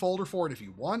a new folder for it if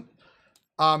you want.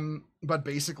 But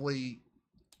basically,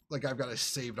 like I've got a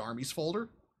saved armies folder,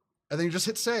 and then you just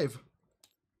hit save.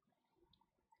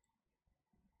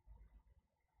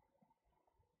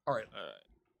 All right.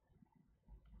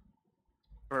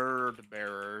 Bird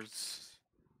bearers.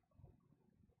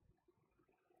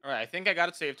 All right, I think I got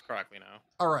it saved correctly now.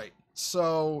 All right.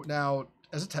 So now,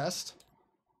 as a test,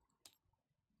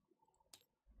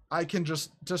 I can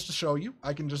just to show you,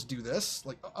 I can just do this,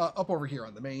 like up over here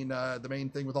on the main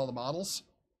thing with all the models.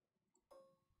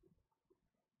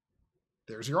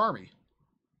 There's your army.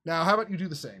 Now, how about you do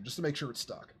the same, just to make sure it's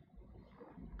stuck?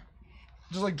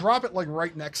 Just like drop it like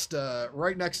right next to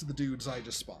the dudes I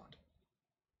just spawned.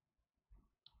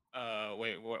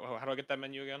 Wait, how do I get that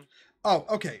menu again? Oh,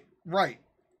 okay, right.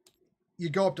 You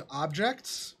go up to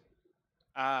objects.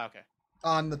 Ah, okay.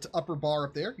 On the upper bar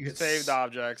up there, you hit Saved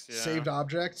objects. Yeah. Saved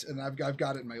objects, and I've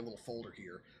got it in my little folder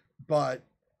here. But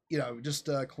you know, just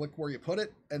click where you put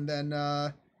it, and then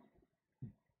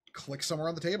click somewhere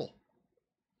on the table.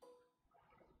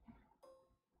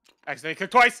 Accidentally click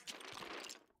twice.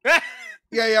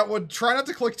 Yeah. Well, try not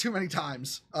to click too many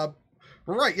times. But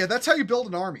right, yeah, that's how you build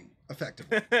an army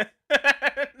effectively.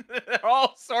 They're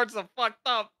all sorts of fucked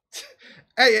up.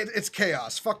 Hey, it's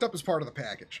chaos. Fucked up is part of the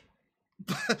package.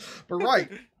 But right.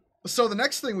 So the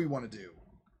next thing we want to do,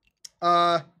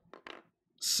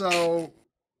 so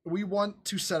we want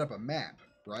to set up a map,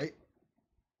 right?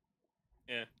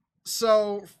 Yeah.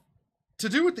 So to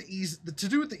do it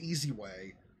the easy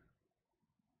way,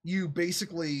 you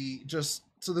basically just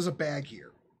there's a bag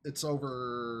here. It's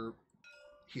over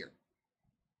here.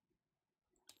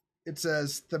 It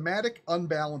says thematic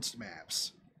unbalanced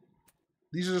maps.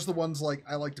 These are just the ones like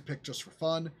I like to pick just for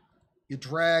fun. You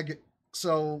drag.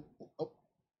 So,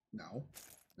 no.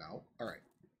 All right.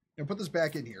 And put this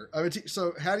back in here.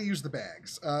 So how to use the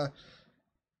bags.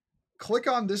 Click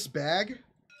on this bag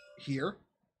here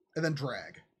and then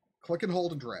drag. Click and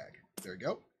hold and drag. There you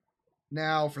go.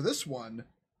 Now for this one,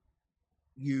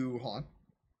 hold on.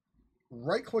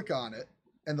 Right click on it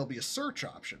and there'll be a search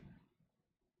option.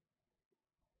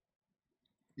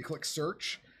 You click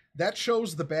search. That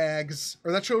shows the bags,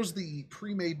 or that shows the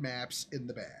pre-made maps in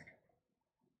the bag.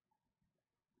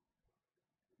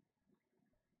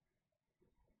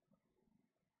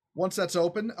 Once that's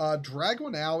open, drag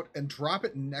one out and drop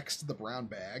it next to the brown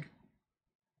bag.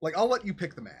 Like, I'll let you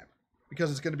pick the map, because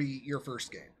it's going to be your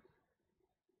first game.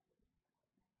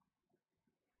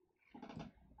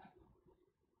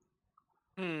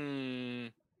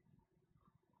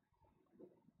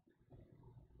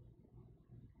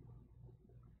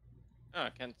 Oh, I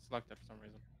can't select it for some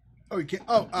reason. Oh, you can't.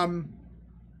 Oh,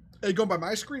 are you going by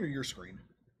my screen or your screen?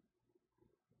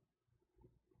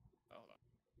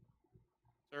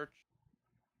 Search.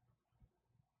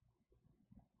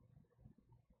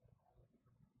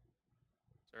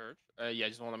 Search. Yeah,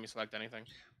 just won't let me select anything.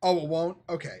 Oh, it won't?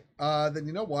 Okay. Then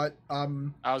you know what?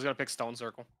 I was gonna pick stone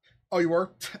circle. Oh, you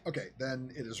were? Okay,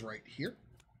 then it is right here.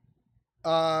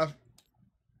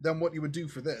 Then what you would do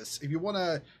for this, if you want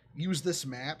to use this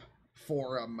map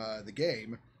for the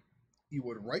game, you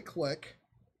would right-click.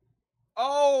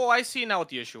 Oh, I see now what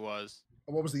the issue was.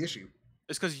 What was the issue?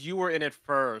 It's because you were in it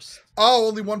first. Oh,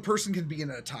 only one person can be in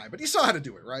at a time. But you saw how to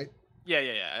do it, right? Yeah.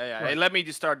 Right. It let me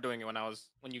just start doing it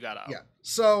when you got out. Yeah.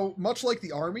 So, much like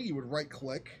the army, you would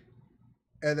right-click,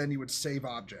 and then you would save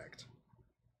object.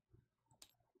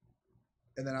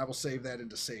 And then I will save that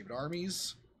into saved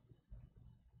armies.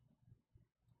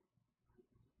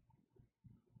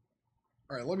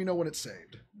 All right, let me know when it's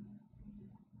saved.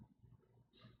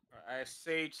 I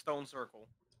saved stone circle.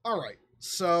 All right,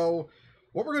 so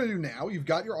what we're going to do now, you've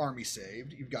got your army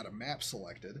saved, you've got a map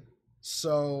selected.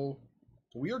 So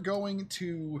we are going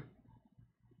to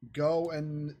go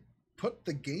and put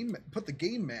the game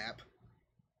map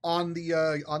on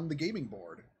the gaming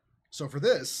board. So for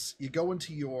this, you go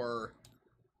into your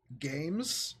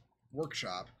games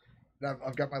workshop. And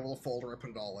I've got my little folder. I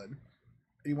put it all in.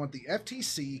 You want the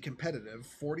FTC competitive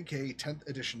 40K 10th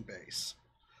edition base.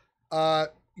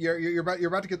 You're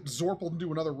about to get Zorpled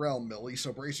into another realm, Millie.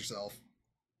 So brace yourself.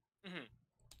 Mm-hmm.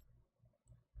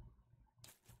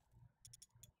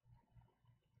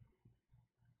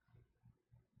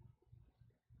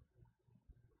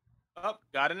 Oh,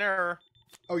 got an error.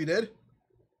 Oh, you did?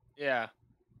 Yeah.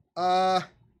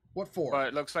 What for? But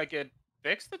it looks like it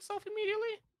fixed itself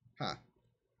immediately. Huh.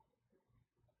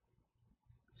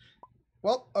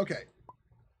 Well, okay.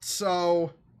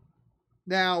 So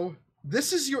now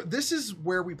this is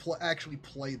where we actually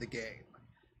play the game.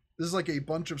 This is like a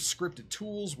bunch of scripted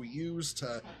tools we use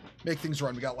to make things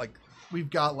run. We've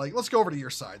got like let's go over to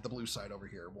your side, the blue side over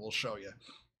here. We'll show you.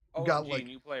 We've got like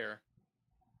new player.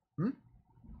 Hmm?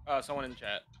 Someone in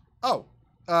chat. Oh.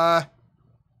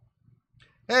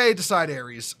 Hey, Decide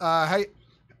Aries. How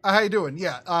you doing?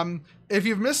 Yeah. If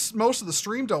you've missed most of the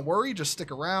stream, don't worry. Just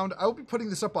stick around. I will be putting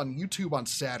this up on YouTube on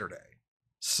Saturday,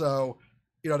 so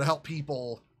to help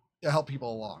people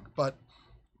along. But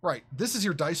right, this is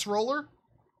your dice roller.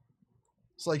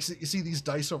 It's like you see these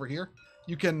dice over here.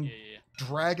 You can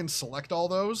drag and select all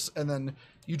those, and then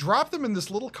you drop them in this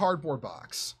little cardboard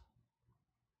box,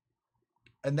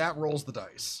 and that rolls the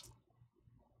dice.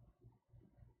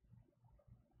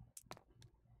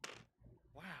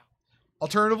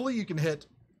 Alternatively, you can hit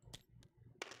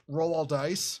roll all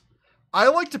dice. I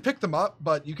like to pick them up,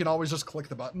 but you can always just click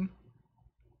the button.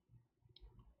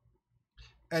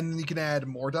 And then you can add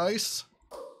more dice.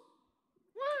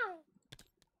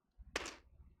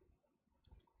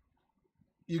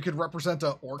 You could represent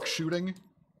a orc shooting.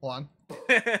 Hold on.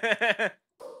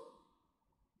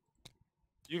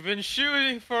 You've been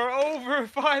shooting for over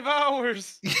 5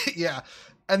 hours. Yeah.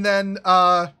 And then,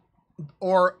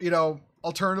 or,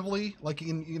 alternatively, like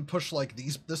you can push like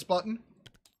this button.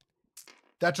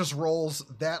 That just rolls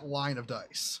that line of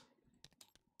dice.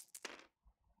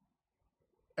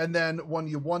 And then when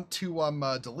you want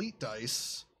to delete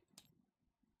dice,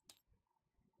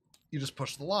 you just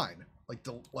push the line.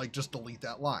 Like just delete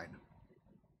that line.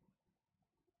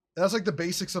 That's like the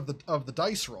basics of the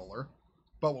dice roller.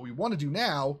 But what we want to do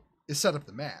now is set up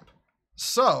the map.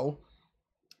 So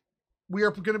we're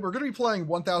gonna be playing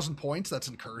 1,000 points. That's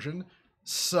incursion.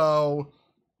 So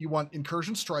you want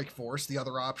incursion strike force. The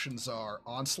other options are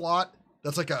onslaught.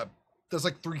 That's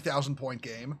like 3,000 point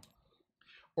game.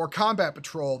 Or combat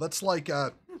patrol. That's like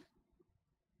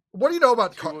what do you know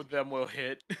about two of them will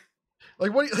hit?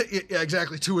 Like yeah,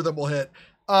 exactly. 2 of them will hit.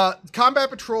 Combat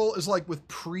patrol is like with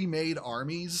pre-made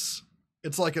armies.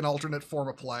 It's like an alternate form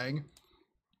of playing.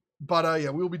 But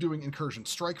yeah, we will be doing incursion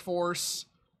strike force.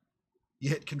 You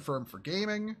hit confirm for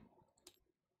gaming.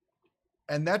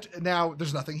 And that now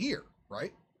there's nothing here,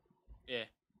 right? Yeah.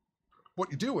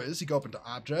 What you do is you go up into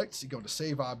objects, you go into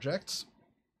save objects,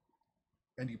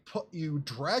 and you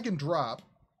drag and drop.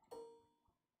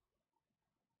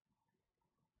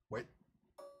 Wait.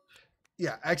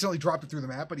 Yeah, I accidentally dropped it through the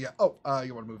map, but yeah. Oh,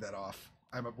 you want to move that off.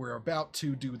 We're about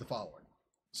to do the following.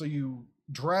 So you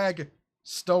drag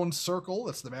stone circle,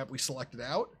 that's the map we selected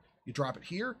out. You drop it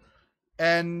here.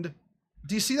 And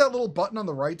do you see that little button on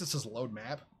the right that says load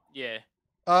map? Yeah.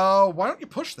 Why don't you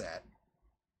push that?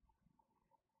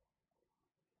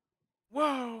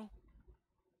 Whoa.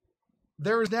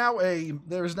 There is now a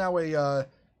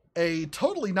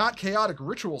totally not chaotic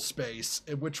ritual space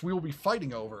in which we will be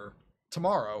fighting over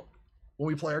tomorrow when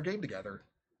we play our game together.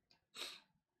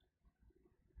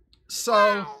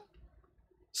 So,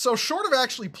 So short of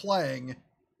actually playing,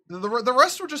 the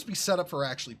rest would just be set up for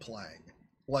actually playing,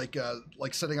 like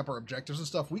setting up our objectives and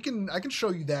stuff. I can show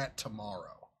you that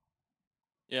tomorrow.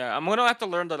 Yeah, I'm gonna have to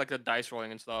learn the dice rolling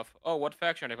and stuff. Oh, what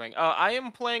faction are you playing? I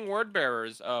am playing Word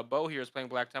Bearers. Bo here is playing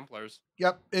Black Templars.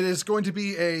 Yep, it is going to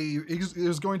be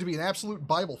an absolute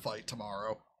Bible fight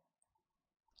tomorrow.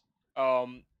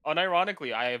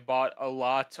 Unironically, I have bought a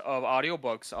lot of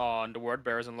audiobooks on the Word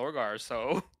Bearers and Lorgar,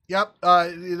 so Yep,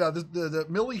 the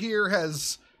Millie here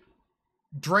has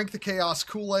drank the Chaos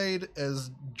Kool-Aid,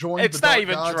 has joined. It's the not Dark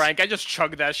even Gods. drank. I just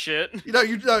chugged that shit. You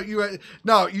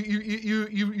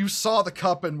saw the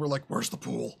cup and were like, "Where's the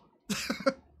pool?"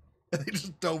 And they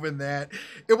just dove in that.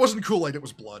 It wasn't Kool-Aid; it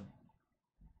was blood.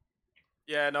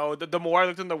 Yeah, no. The more I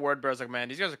looked into Word Bearers, like, man,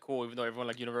 these guys are cool, even though everyone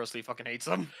like universally fucking hates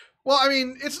them. Well, I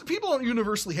mean, it's people don't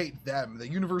universally hate them; they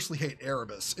universally hate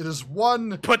Erebus. It is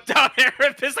one. Put down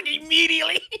Erebus like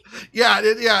immediately.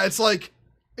 It's like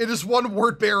it is one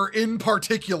word bearer in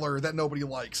particular that nobody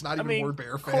likes. Not even word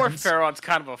bearer fans. Corferon's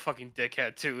kind of a fucking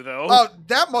dickhead too, though. Oh,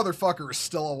 that motherfucker is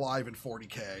still alive in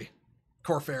 40k.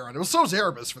 Corferon. Well, so is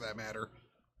Erebus for that matter.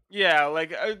 Yeah,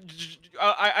 like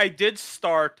I did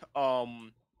start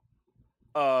Lorgar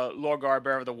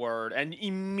Bearer of the Word, and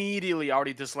immediately I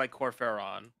already dislike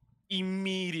Corferon.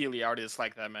 Immediately I already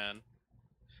dislike that man.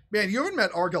 Man, you haven't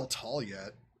met Argel Tal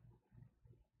yet.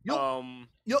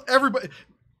 Everybody.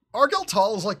 Argel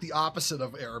Tal is like the opposite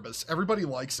of Erebus. Everybody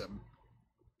likes him.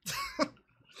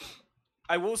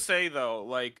 I will say though,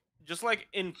 like just like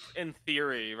in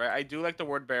theory, right? I do like the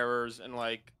Word Bearers, and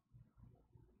like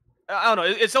I don't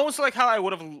know. It's almost like how I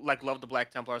would have like loved the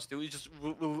Black Templars too. It's just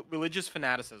religious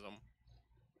fanaticism.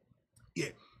 Yeah.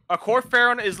 A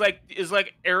Corferon is like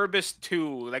Erebus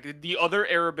 2, like the other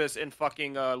Erebus in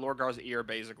fucking Lorgar's ear,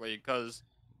 basically. Because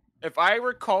if I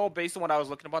recall, based on what I was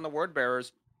looking up on the Word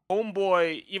Bearers,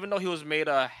 Homeboy, even though he was made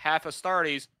a half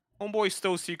Astartes, Homeboy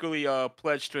still secretly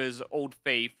pledged to his old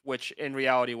faith, which in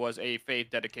reality was a faith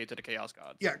dedicated to the Chaos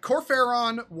Gods. Yeah,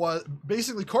 Corferon was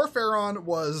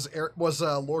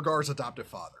Lorgar's adoptive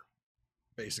father,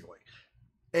 basically,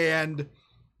 and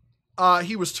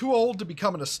he was too old to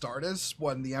become an Astartes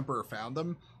when the Emperor found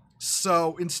them.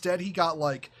 So instead, he got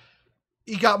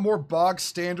more bog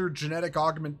standard genetic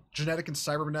and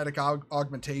cybernetic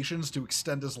augmentations to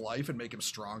extend his life and make him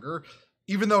stronger,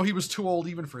 even though he was too old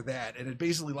even for that, and it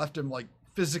basically left him like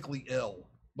physically ill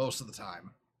most of the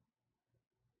time.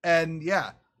 And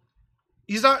yeah,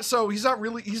 even though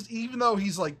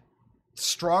he's like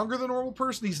stronger than a normal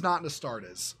person, he's not an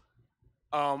Astartes.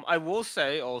 I will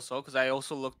say also, because I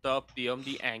also looked up the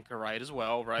Anchorite as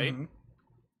well, right?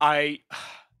 Mm-hmm.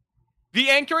 The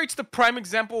Anchorite's the prime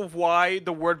example of why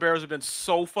the Word Bearers have been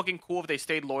so fucking cool if they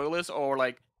stayed loyalists, or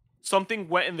like something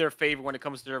went in their favor when it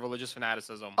comes to their religious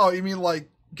fanaticism. Oh, you mean like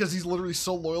because he's literally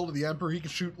so loyal to the Emperor, he can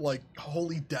shoot like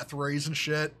holy death rays and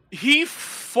shit? He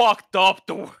fucked up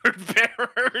the Word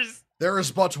Bearers. There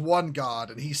is but one God,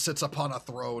 and he sits upon a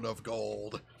throne of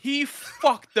gold. He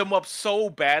fucked them up so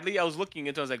badly. I was looking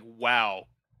into it, I was like, wow.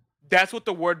 That's what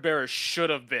the Word Bearers should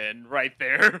have been right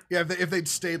there. Yeah, if they'd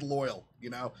stayed loyal,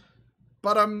 you know?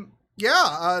 But,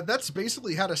 that's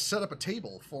basically how to set up a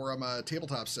table for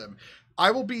Tabletop Sim.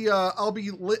 I'll be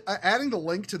adding the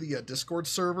link to the Discord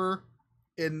server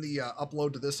in the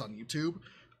upload to this on YouTube.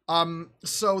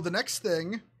 So the next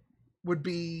thing would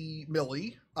be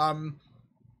Millie.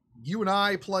 You and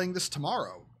I playing this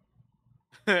tomorrow.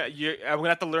 I'm gonna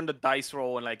have to learn the dice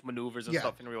roll and like maneuvers and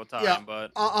stuff in real time. Yeah, but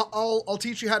I'll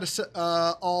teach you how to set.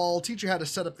 I'll teach you how to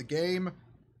set up the game,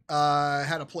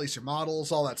 how to place your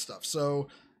models, all that stuff. So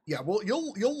yeah, well,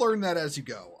 you'll learn that as you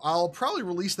go. I'll probably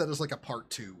release that as like a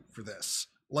part 2 for this,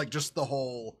 like just the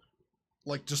whole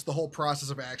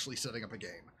process of actually setting up a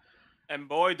game. And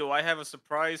boy, do I have a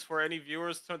surprise for any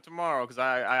viewers tomorrow, because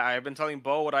I've been telling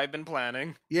Bo what I've been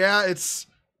planning. Yeah, it's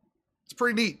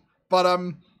pretty neat. But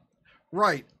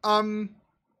right.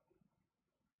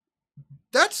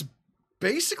 That's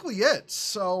basically it.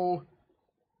 So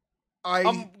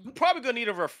I'm probably gonna need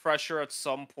a refresher at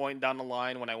some point down the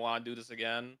line when I want to do this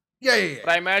again. Yeah.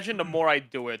 But I imagine the more I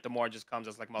do it, the more it just comes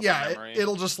as like muscle memory.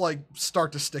 It'll just like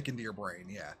start to stick into your brain.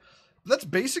 Yeah. That's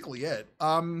basically it.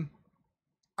 I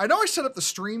know I set up the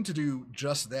stream to do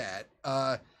just that.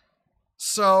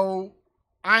 So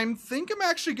I'm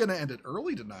actually going to end it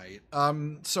early tonight.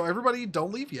 So everybody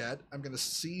don't leave yet. I'm going to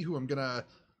see who I'm going to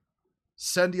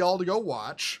send y'all to go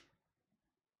watch.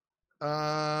 Who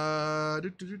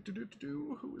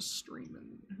is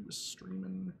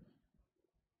streaming?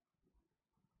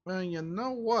 Well, you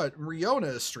know what?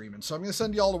 Riona is streaming, so I'm going to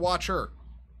send y'all to watch her.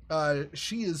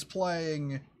 She is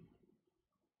playing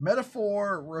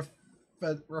Metaphor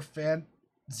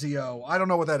Zio. I don't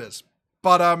know what that is.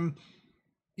 But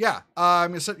yeah,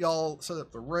 I'm gonna set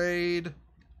up the raid.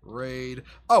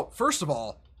 Oh, first of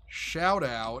all, shout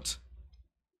out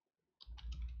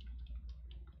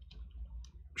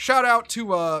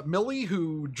to Millie,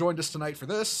 who joined us tonight for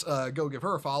this. Go give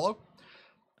her a follow.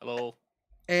 Hello.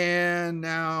 And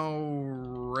now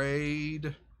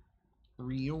raid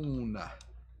Riona.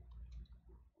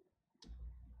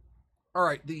 All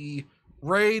right, the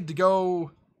raid to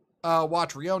go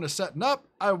watch Riona setting up.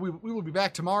 We will be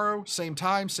back tomorrow, same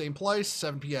time, same place,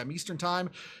 7 p.m. Eastern time,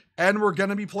 and we're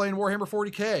gonna be playing Warhammer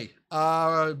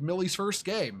 40k, Millie's first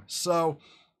game. So,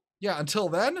 yeah, until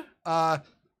then, I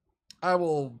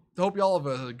will hope you all have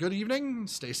a good evening.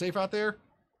 Stay safe out there,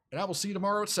 and I will see you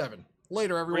tomorrow at 7.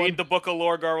 Later, everyone. Read the book of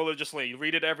Lore Garrelously.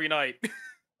 Read it every night.